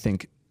what's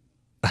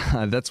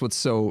that's what's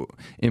so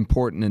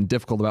important and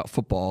difficult about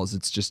football is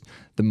it's just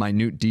the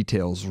minute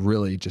details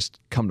really just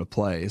come to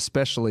play,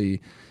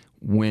 especially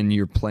when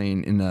you're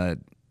playing in a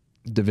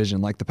division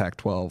like the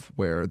Pac-12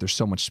 where there's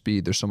so much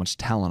speed, there's so much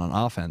talent on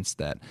offense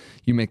that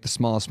you make the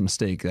smallest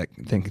mistake that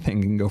thing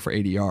can go for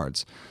 80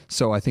 yards.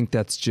 So I think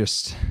that's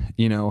just,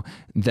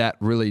 that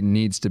really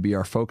needs to be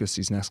our focus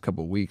these next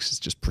couple of weeks is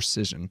just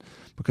precision,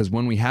 because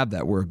when we have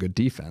that, we're a good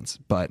defense,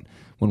 but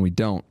when we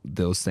don't,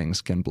 those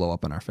things can blow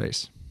up in our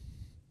face.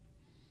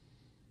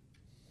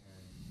 And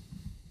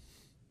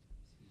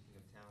speaking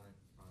of talent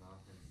on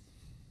offense,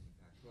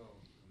 Pac-12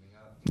 coming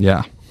up.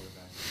 Yeah.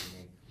 Quarterbacks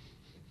make it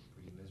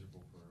pretty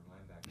miserable for a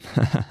linebacker. What do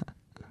you see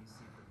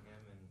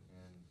from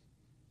him?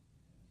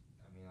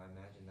 And I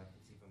imagine that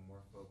puts even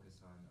more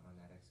focus on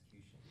that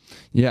execution.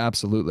 Yeah,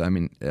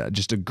 absolutely.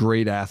 Just a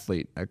great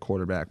athlete at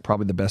quarterback,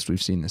 probably the best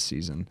we've seen this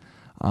season.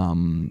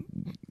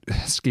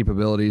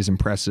 Escapability is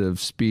impressive,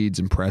 speed's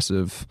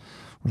impressive,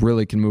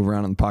 really can move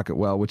around in the pocket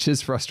well, which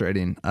is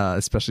frustrating,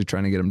 especially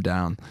trying to get him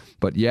down.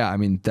 But yeah, I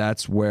mean,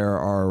 that's where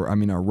our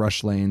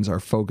rush lanes, our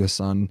focus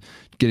on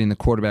getting the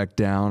quarterback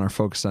down, our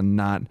focus on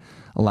not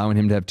allowing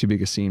him to have too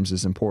big of seams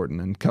is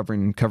important, and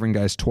covering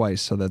guys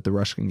twice so that the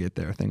rush can get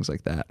there, things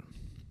like that.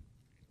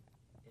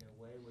 In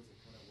a way, was it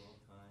kind of well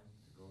timed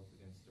to go up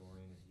against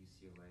Dorian at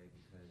UCLA,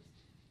 because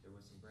there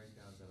were some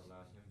breakdowns that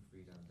allowed him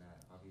freedom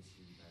that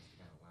obviously you guys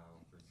can't allow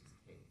versus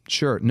Tate?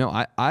 Sure. No,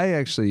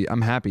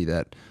 I'm happy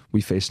that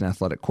we faced an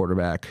athletic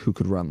quarterback who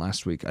could run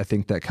last week. I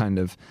think that kind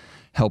of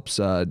helps.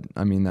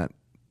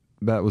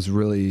 That was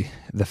really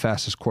the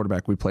fastest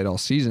quarterback we played all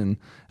season,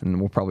 and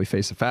we'll probably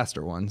face a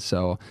faster one.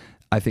 So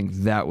I think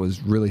that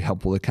was really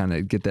helpful to kind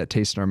of get that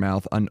taste in our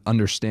mouth,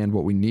 understand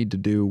what we need to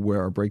do, where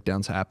our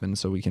breakdowns happen,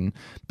 so we can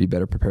be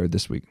better prepared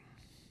this week.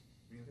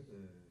 When you look at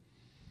the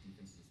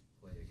defense's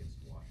play against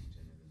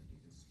Washington and then the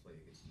defense's play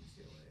against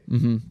UCLA,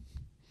 Mm-hmm.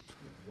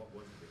 what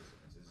was the biggest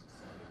difference? Is it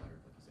simply a matter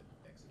of, like you said,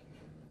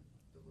 execution,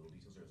 the little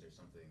details, or is there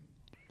something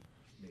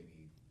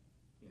maybe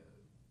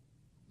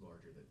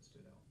larger that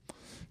stood out?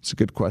 It's a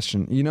good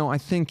question. I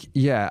think,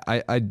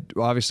 I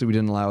obviously we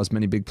didn't allow as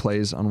many big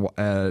plays on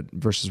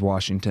versus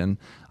Washington.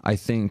 I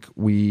think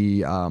we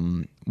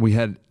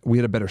had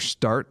a better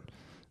start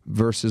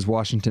versus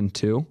Washington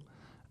too,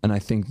 and I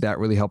think that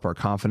really helped our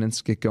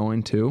confidence get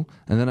going too.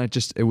 And then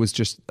it was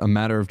just a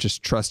matter of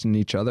just trusting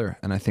each other,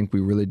 and I think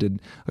we really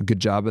did a good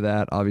job of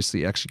that.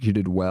 Obviously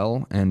executed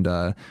well, and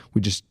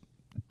we just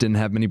didn't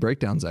have many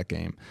breakdowns that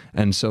game.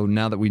 And so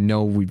now that we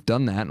know we've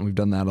done that, and we've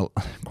done that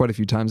quite a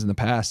few times in the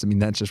past, I mean,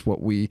 that's just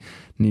what we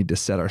need to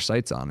set our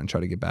sights on and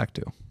try to get back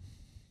to.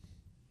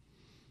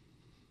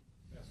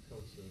 Ask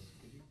Coach this.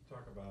 Could you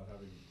talk about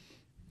having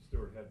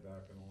Stewart head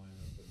back in the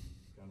lineup and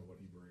kind of what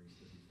he brings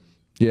to defense?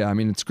 Yeah, I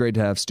mean, it's great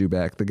to have Stu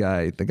back. The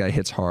guy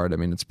hits hard. I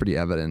mean, it's pretty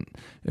evident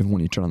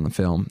when you turn on the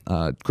film.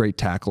 Great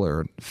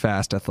tackler,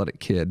 fast, athletic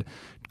kid.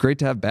 Great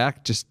to have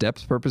back, just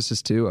depth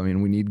purposes too. I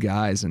mean, we need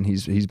guys, and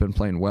he's been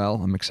playing well.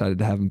 I'm excited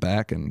to have him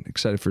back and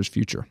excited for his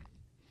future.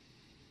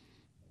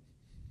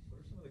 What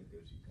are some of the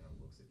go-to kind of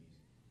looks that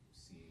you've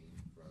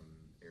seen from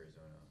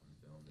Arizona on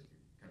film that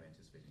you're kind of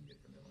anticipating to get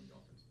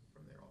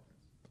from their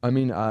offense? I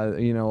mean,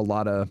 a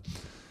lot of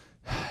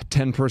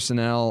 10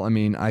 personnel. I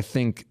mean, I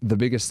think the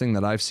biggest thing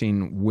that I've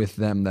seen with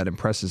them that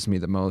impresses me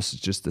the most is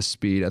just the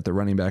speed at the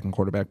running back and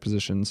quarterback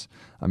positions.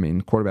 I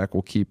mean, quarterback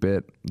will keep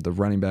it. The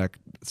running back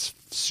is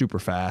super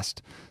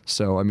fast.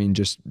 So, I mean,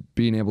 just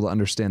being able to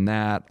understand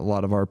that, a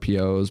lot of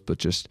RPOs, but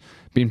just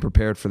being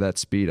prepared for that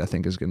speed, I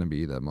think, is going to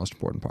be the most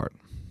important part.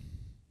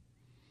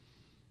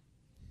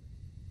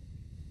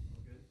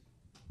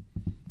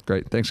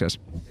 Great. Thanks, guys.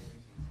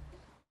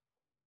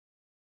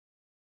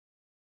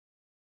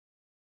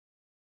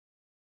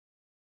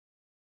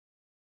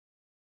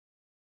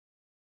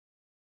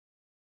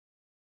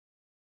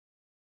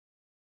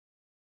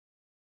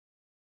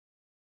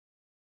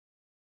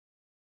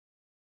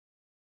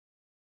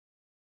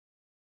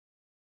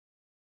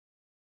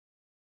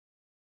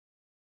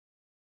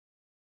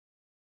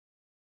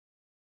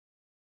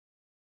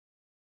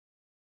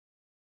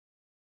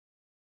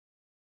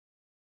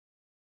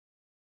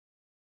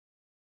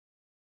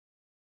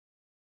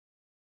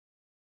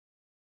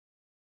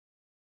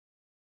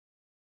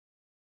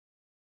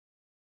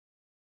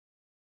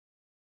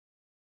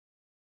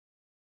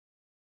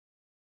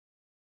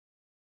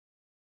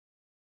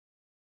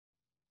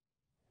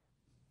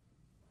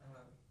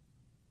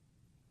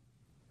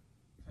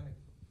 Kind of,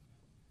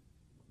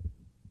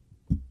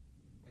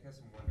 I guess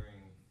I'm wondering,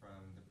 from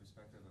the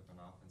perspective of an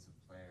offensive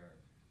player,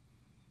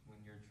 when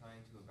you're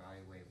trying to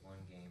evaluate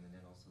one game and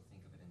then also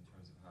think of it in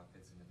terms of how it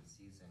fits into the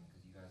season,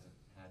 because you guys have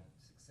had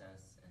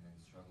success and then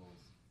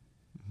struggles.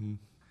 Mm-hmm.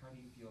 How do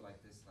you feel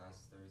like this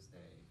last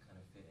Thursday kind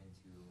of fit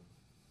into,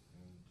 I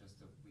mean, just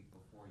a week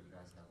before you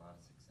guys had a lot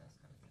of success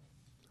kind of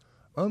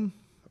thing?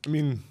 I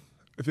mean,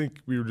 I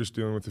think we were just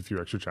dealing with a few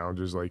extra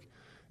challenges. Like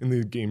in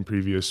the game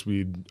previous,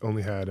 we'd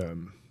only had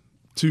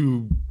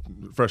two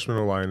freshmen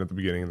in the line at the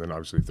beginning, and then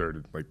obviously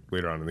third like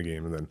later on in the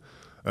game. And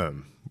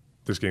then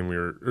this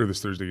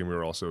Thursday game, we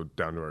were also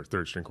down to our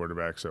third string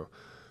quarterback. So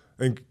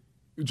I think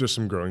just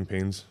some growing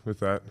pains with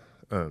that.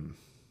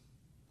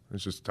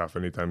 It's just tough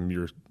anytime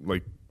you're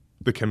like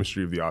the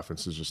chemistry of the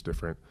offense is just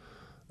different.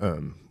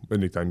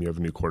 Anytime you have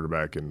a new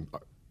quarterback and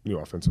new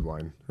offensive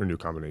line or new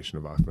combination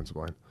of offensive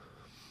line.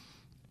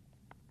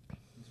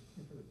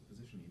 For the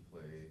position you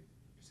play,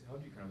 how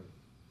do you kind of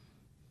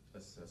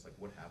assess like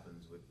what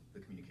happens with the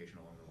communication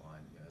along the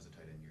line? As a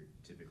tight end, you're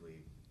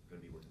typically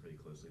going to be working pretty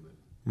closely with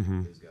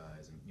those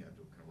guys, and you have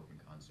to kind of work in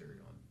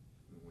concert on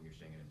when you're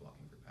staying in and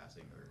blocking for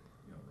passing or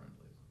run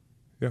plays.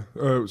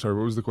 Yeah. Sorry,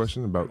 what was the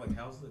question about? Like,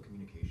 how's the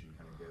communication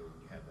kind of go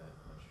when you have that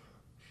much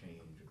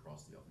change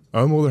across the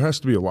offensive? Well, there has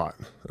to be a lot.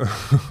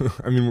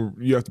 I mean,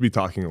 you have to be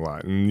talking a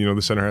lot, and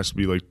the center has to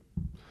be like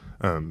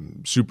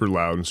super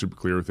loud and super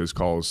clear with his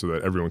calls so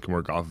that everyone can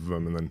work off of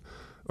him. And then,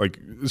 like,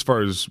 as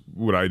far as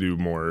what I do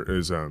more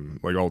is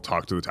like I'll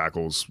talk to the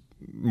tackles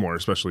more,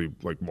 especially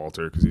like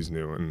Walter because he's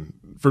new. And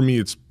for me,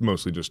 it's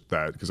mostly just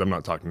that because I'm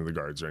not talking to the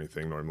guards or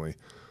anything normally.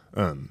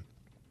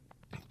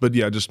 But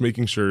yeah, just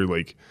making sure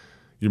like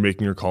you're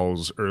making your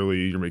calls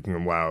early, you're making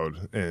them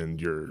loud,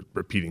 and you're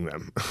repeating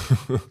them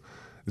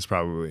is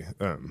probably,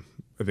 I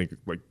think,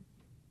 like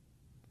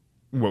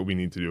what we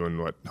need to do and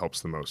what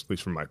helps the most, at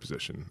least from my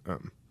position,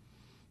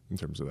 in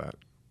terms of that.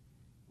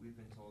 We've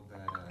been told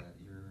that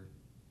you're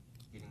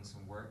getting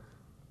some work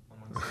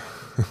amongst the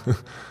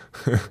offensive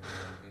linemen,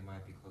 and they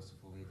might be close to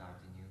fully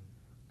adopting you.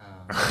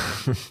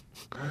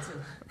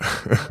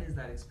 What is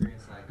that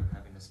experience like of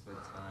having to split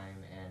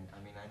time? And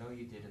I mean, I know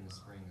you did in the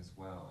spring as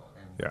well.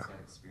 And what's that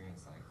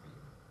experience like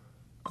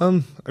for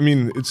you? I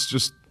mean, it's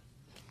just,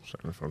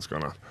 sorry, my phone's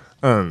going off.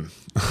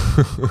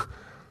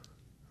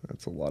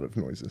 That's a lot of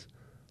noises.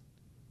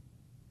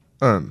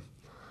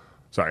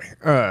 Sorry.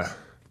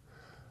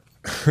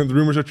 The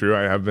rumors are true.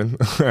 I have been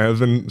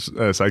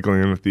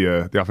cycling in with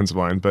the offensive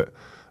line, but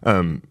I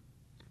don't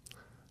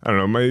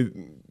know.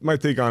 My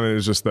take on it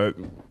is just that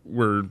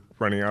we're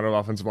running out of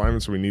offensive linemen,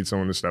 so we need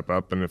someone to step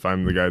up. And if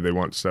I'm the guy they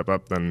want to step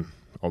up, then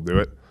I'll do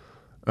it.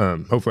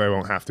 Hopefully, I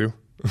won't have to.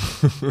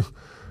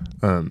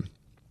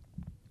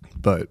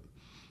 But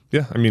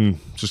yeah, I mean,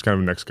 it's just kind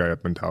of a next guy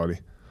up mentality.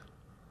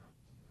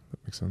 That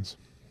makes sense.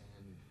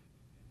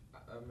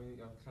 And I mean,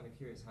 I'm kind of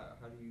curious.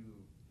 How do you,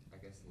 I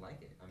guess,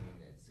 like it? I mean,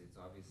 it's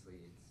obviously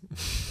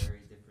it's a very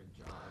different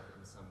job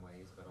in some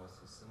ways, but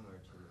also similar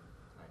to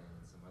tight end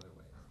in some other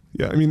ways.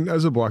 Yeah, I mean,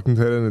 as a blocking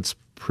tight end, it's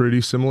pretty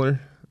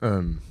similar.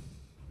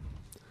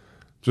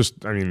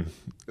 Just, I mean,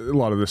 a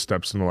lot of the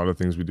steps and a lot of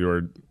things we do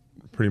are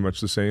pretty much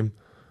the same.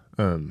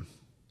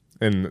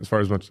 And as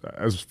far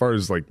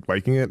as like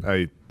liking it,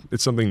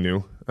 it's something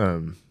new.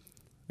 And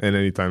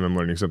anytime I'm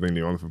learning something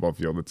new on the football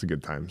field, it's a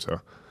good time.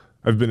 So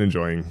I've been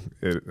enjoying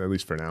it, at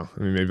least for now.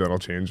 I mean, maybe that'll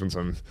change once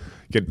I'm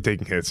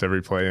taking hits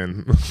every play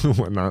and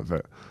whatnot,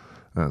 but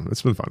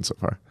it's been fun so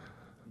far.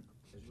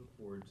 As you look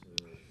forward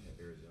to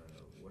Arizona,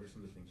 what are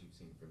some of the things you've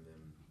seen from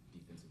them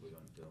defensively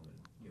on film,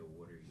 and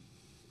what are you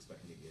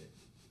expecting to get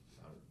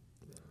out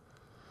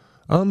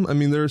of them? I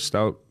mean, they're a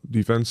stout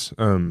defense.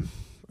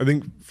 I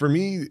think for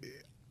me,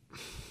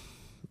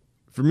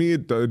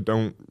 it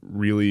don't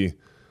really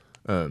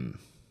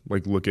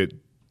like look at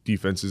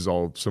defenses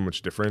all so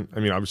much different. I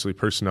mean, obviously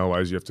personnel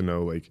wise, you have to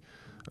know like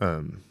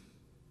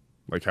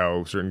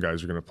how certain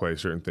guys are going to play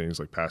certain things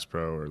like pass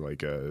pro or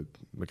like an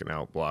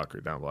out block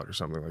or down block or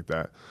something like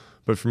that.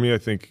 But for me,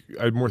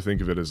 I'd more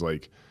think of it as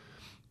like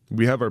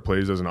we have our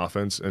plays as an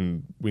offense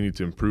and we need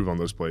to improve on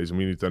those plays, and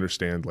we need to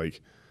understand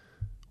like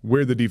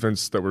where the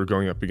defense that we're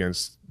going up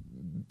against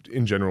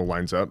in general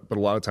lines up. But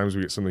a lot of times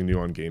we get something new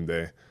on game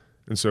day.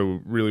 And so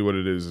really what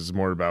it is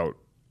more about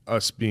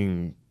us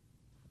being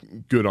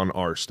good on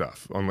our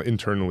stuff,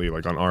 internally,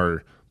 like on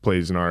our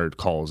plays and our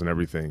calls and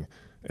everything,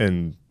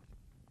 and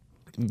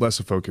less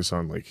a focus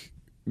on like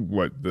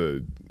what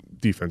the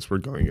defense we're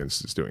going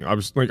against is doing.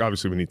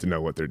 Obviously we need to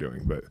know what they're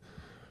doing, but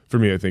for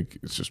me, I think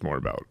it's just more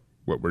about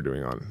what we're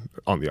doing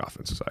on the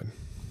offensive side.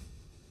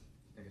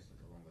 I guess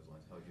like along those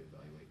lines, how would you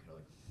evaluate kind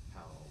of like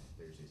how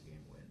Thursday's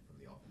game went from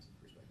the offensive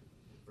perspective?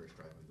 First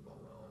drive moved the ball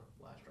well,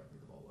 last drive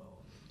moved the ball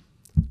well,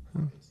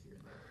 and here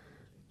and there.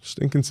 Just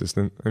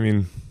inconsistent. I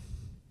mean,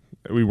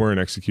 we weren't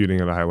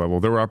executing at a high level.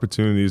 There were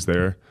opportunities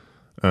there,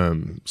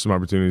 some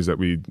opportunities that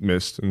we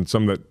missed, and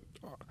some that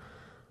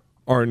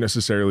aren't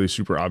necessarily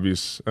super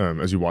obvious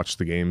as you watch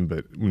the game.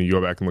 But when you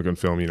go back and look on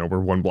film, we're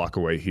one block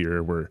away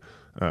here, we're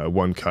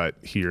one cut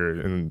here,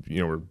 and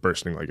we're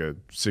bursting like a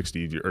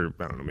 60 or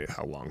I don't know maybe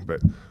how long,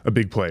 but a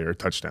big play or a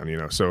touchdown.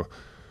 So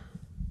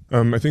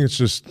I think it's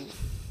just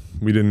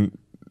we didn't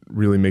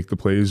really make the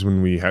plays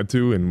when we had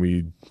to, and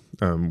we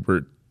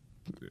were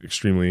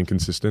extremely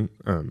inconsistent.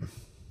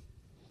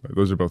 But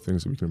those are both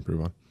things that we can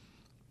improve on.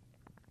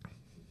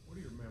 What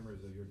are your memories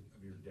of your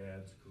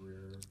dad's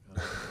career? I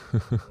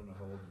don't know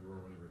how old you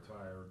were when he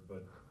retired,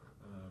 but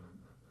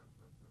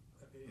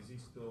is he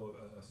still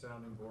a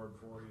sounding board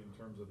for you in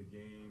terms of the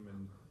game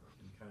and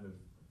kind of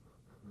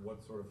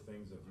what sort of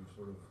things have you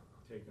sort of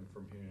taken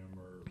from him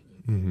or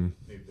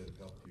maybe that have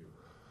helped you?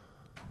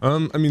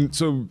 I mean,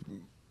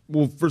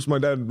 well, first, my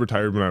dad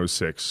retired when I was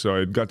 6, so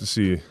I got to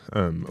see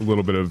a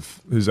little bit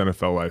of his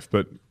NFL life,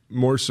 but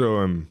more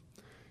so,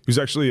 he was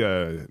actually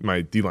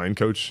my D-line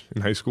coach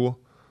in high school.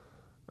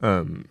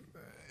 And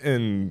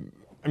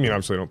I mean,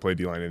 obviously I don't play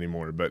D-line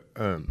anymore, but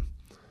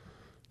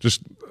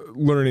just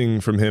learning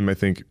from him, I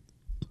think,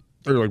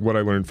 or like what I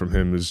learned from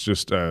him is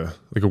just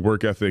like a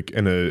work ethic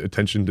and a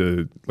attention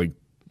to like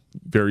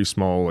very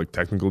small like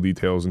technical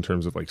details in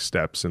terms of like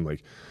steps and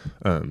like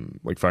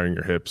firing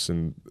your hips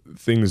and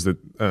things that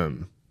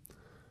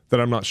that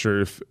I'm not sure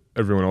if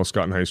everyone else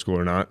got in high school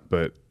or not,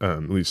 but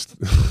at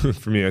least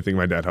for me, I think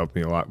my dad helped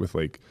me a lot with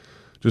like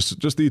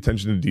just the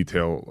attention to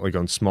detail, like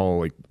on small,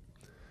 like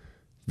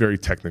very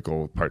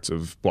technical parts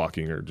of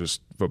blocking or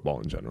just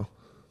football in general.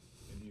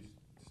 And you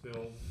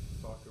still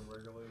talk to him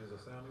regularly as a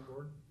sounding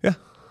board? Yeah,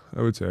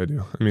 I would say I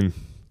do. I mean,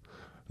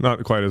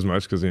 not quite as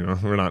much because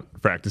we're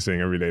not practicing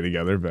every day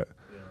together, but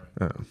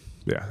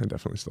yeah, I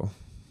definitely still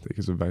take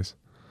his advice.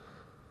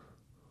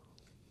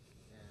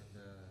 And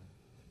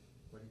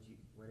what did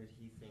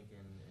he think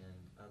and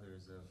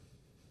others of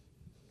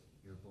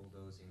your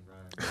bulldozing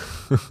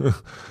run?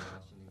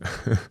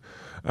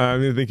 I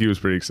mean, I think he was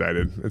pretty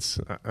excited. It's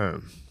I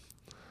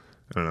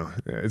don't know.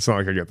 It's not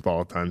like I get the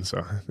ball a ton,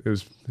 so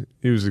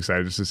he was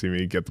excited just to see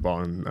me get the ball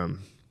and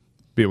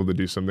be able to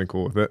do something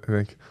cool with it, I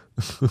think.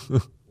 Was the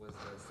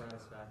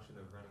satisfaction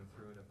of running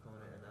through an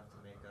opponent enough to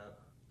make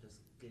up just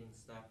getting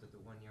stopped at the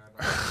 1 yard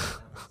line?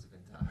 That must have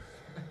been tough.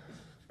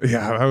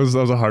 Yeah, that was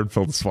a hard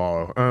pill to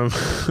swallow.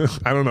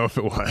 I don't know if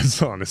it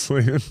was,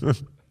 honestly. Anything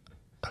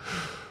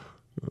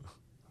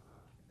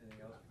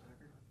else,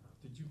 Tucker?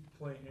 Did you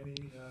play any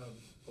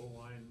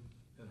O-line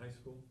in high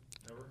school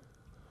ever?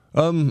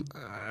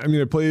 I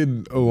mean, I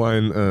played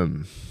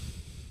O-line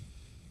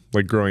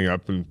like growing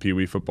up in Pee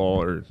Wee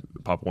football or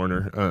Pop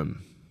Warner.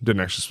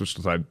 Didn't actually switch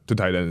to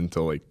tight end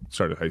until like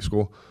started high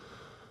school.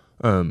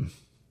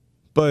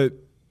 But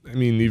I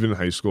mean, even in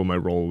high school, my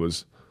role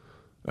was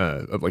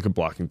like a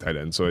blocking tight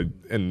end. So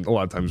and a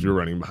lot of times we were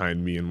running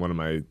behind me and one of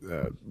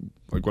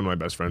my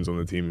best friends on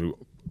the team who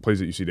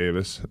plays at UC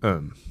Davis.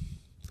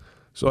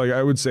 So like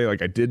I would say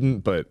like I didn't,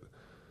 but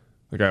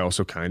like I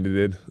also kind of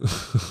did.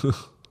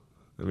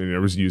 I mean, it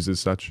was used as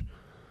such. You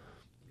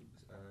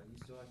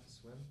still like to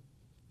swim?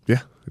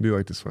 Yeah, I do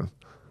like to swim.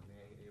 Are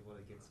you able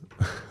to get some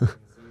practice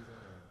in the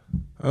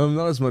season? Or?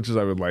 Not as much as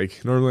I would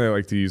like. Normally, I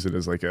like to use it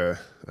as like a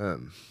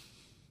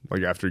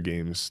like after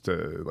games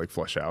to like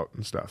flush out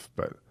and stuff.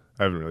 But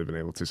I haven't really been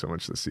able to so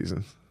much this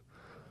season.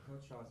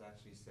 Coach Shaw's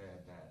actually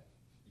said that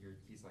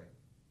he's like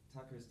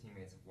Tucker's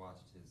teammates have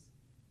watched his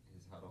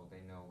huddle.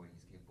 They know what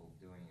he's capable of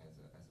doing as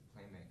a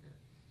playmaker.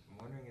 I'm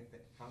wondering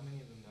how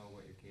many of them know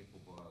what you're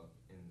capable of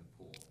in the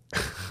pool.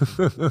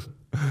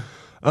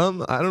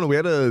 I don't know. We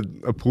had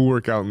a pool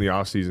workout in the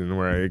off season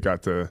where I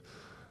got to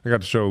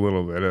show a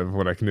little bit of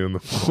what I can do in the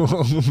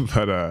pool.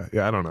 But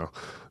yeah, I don't know.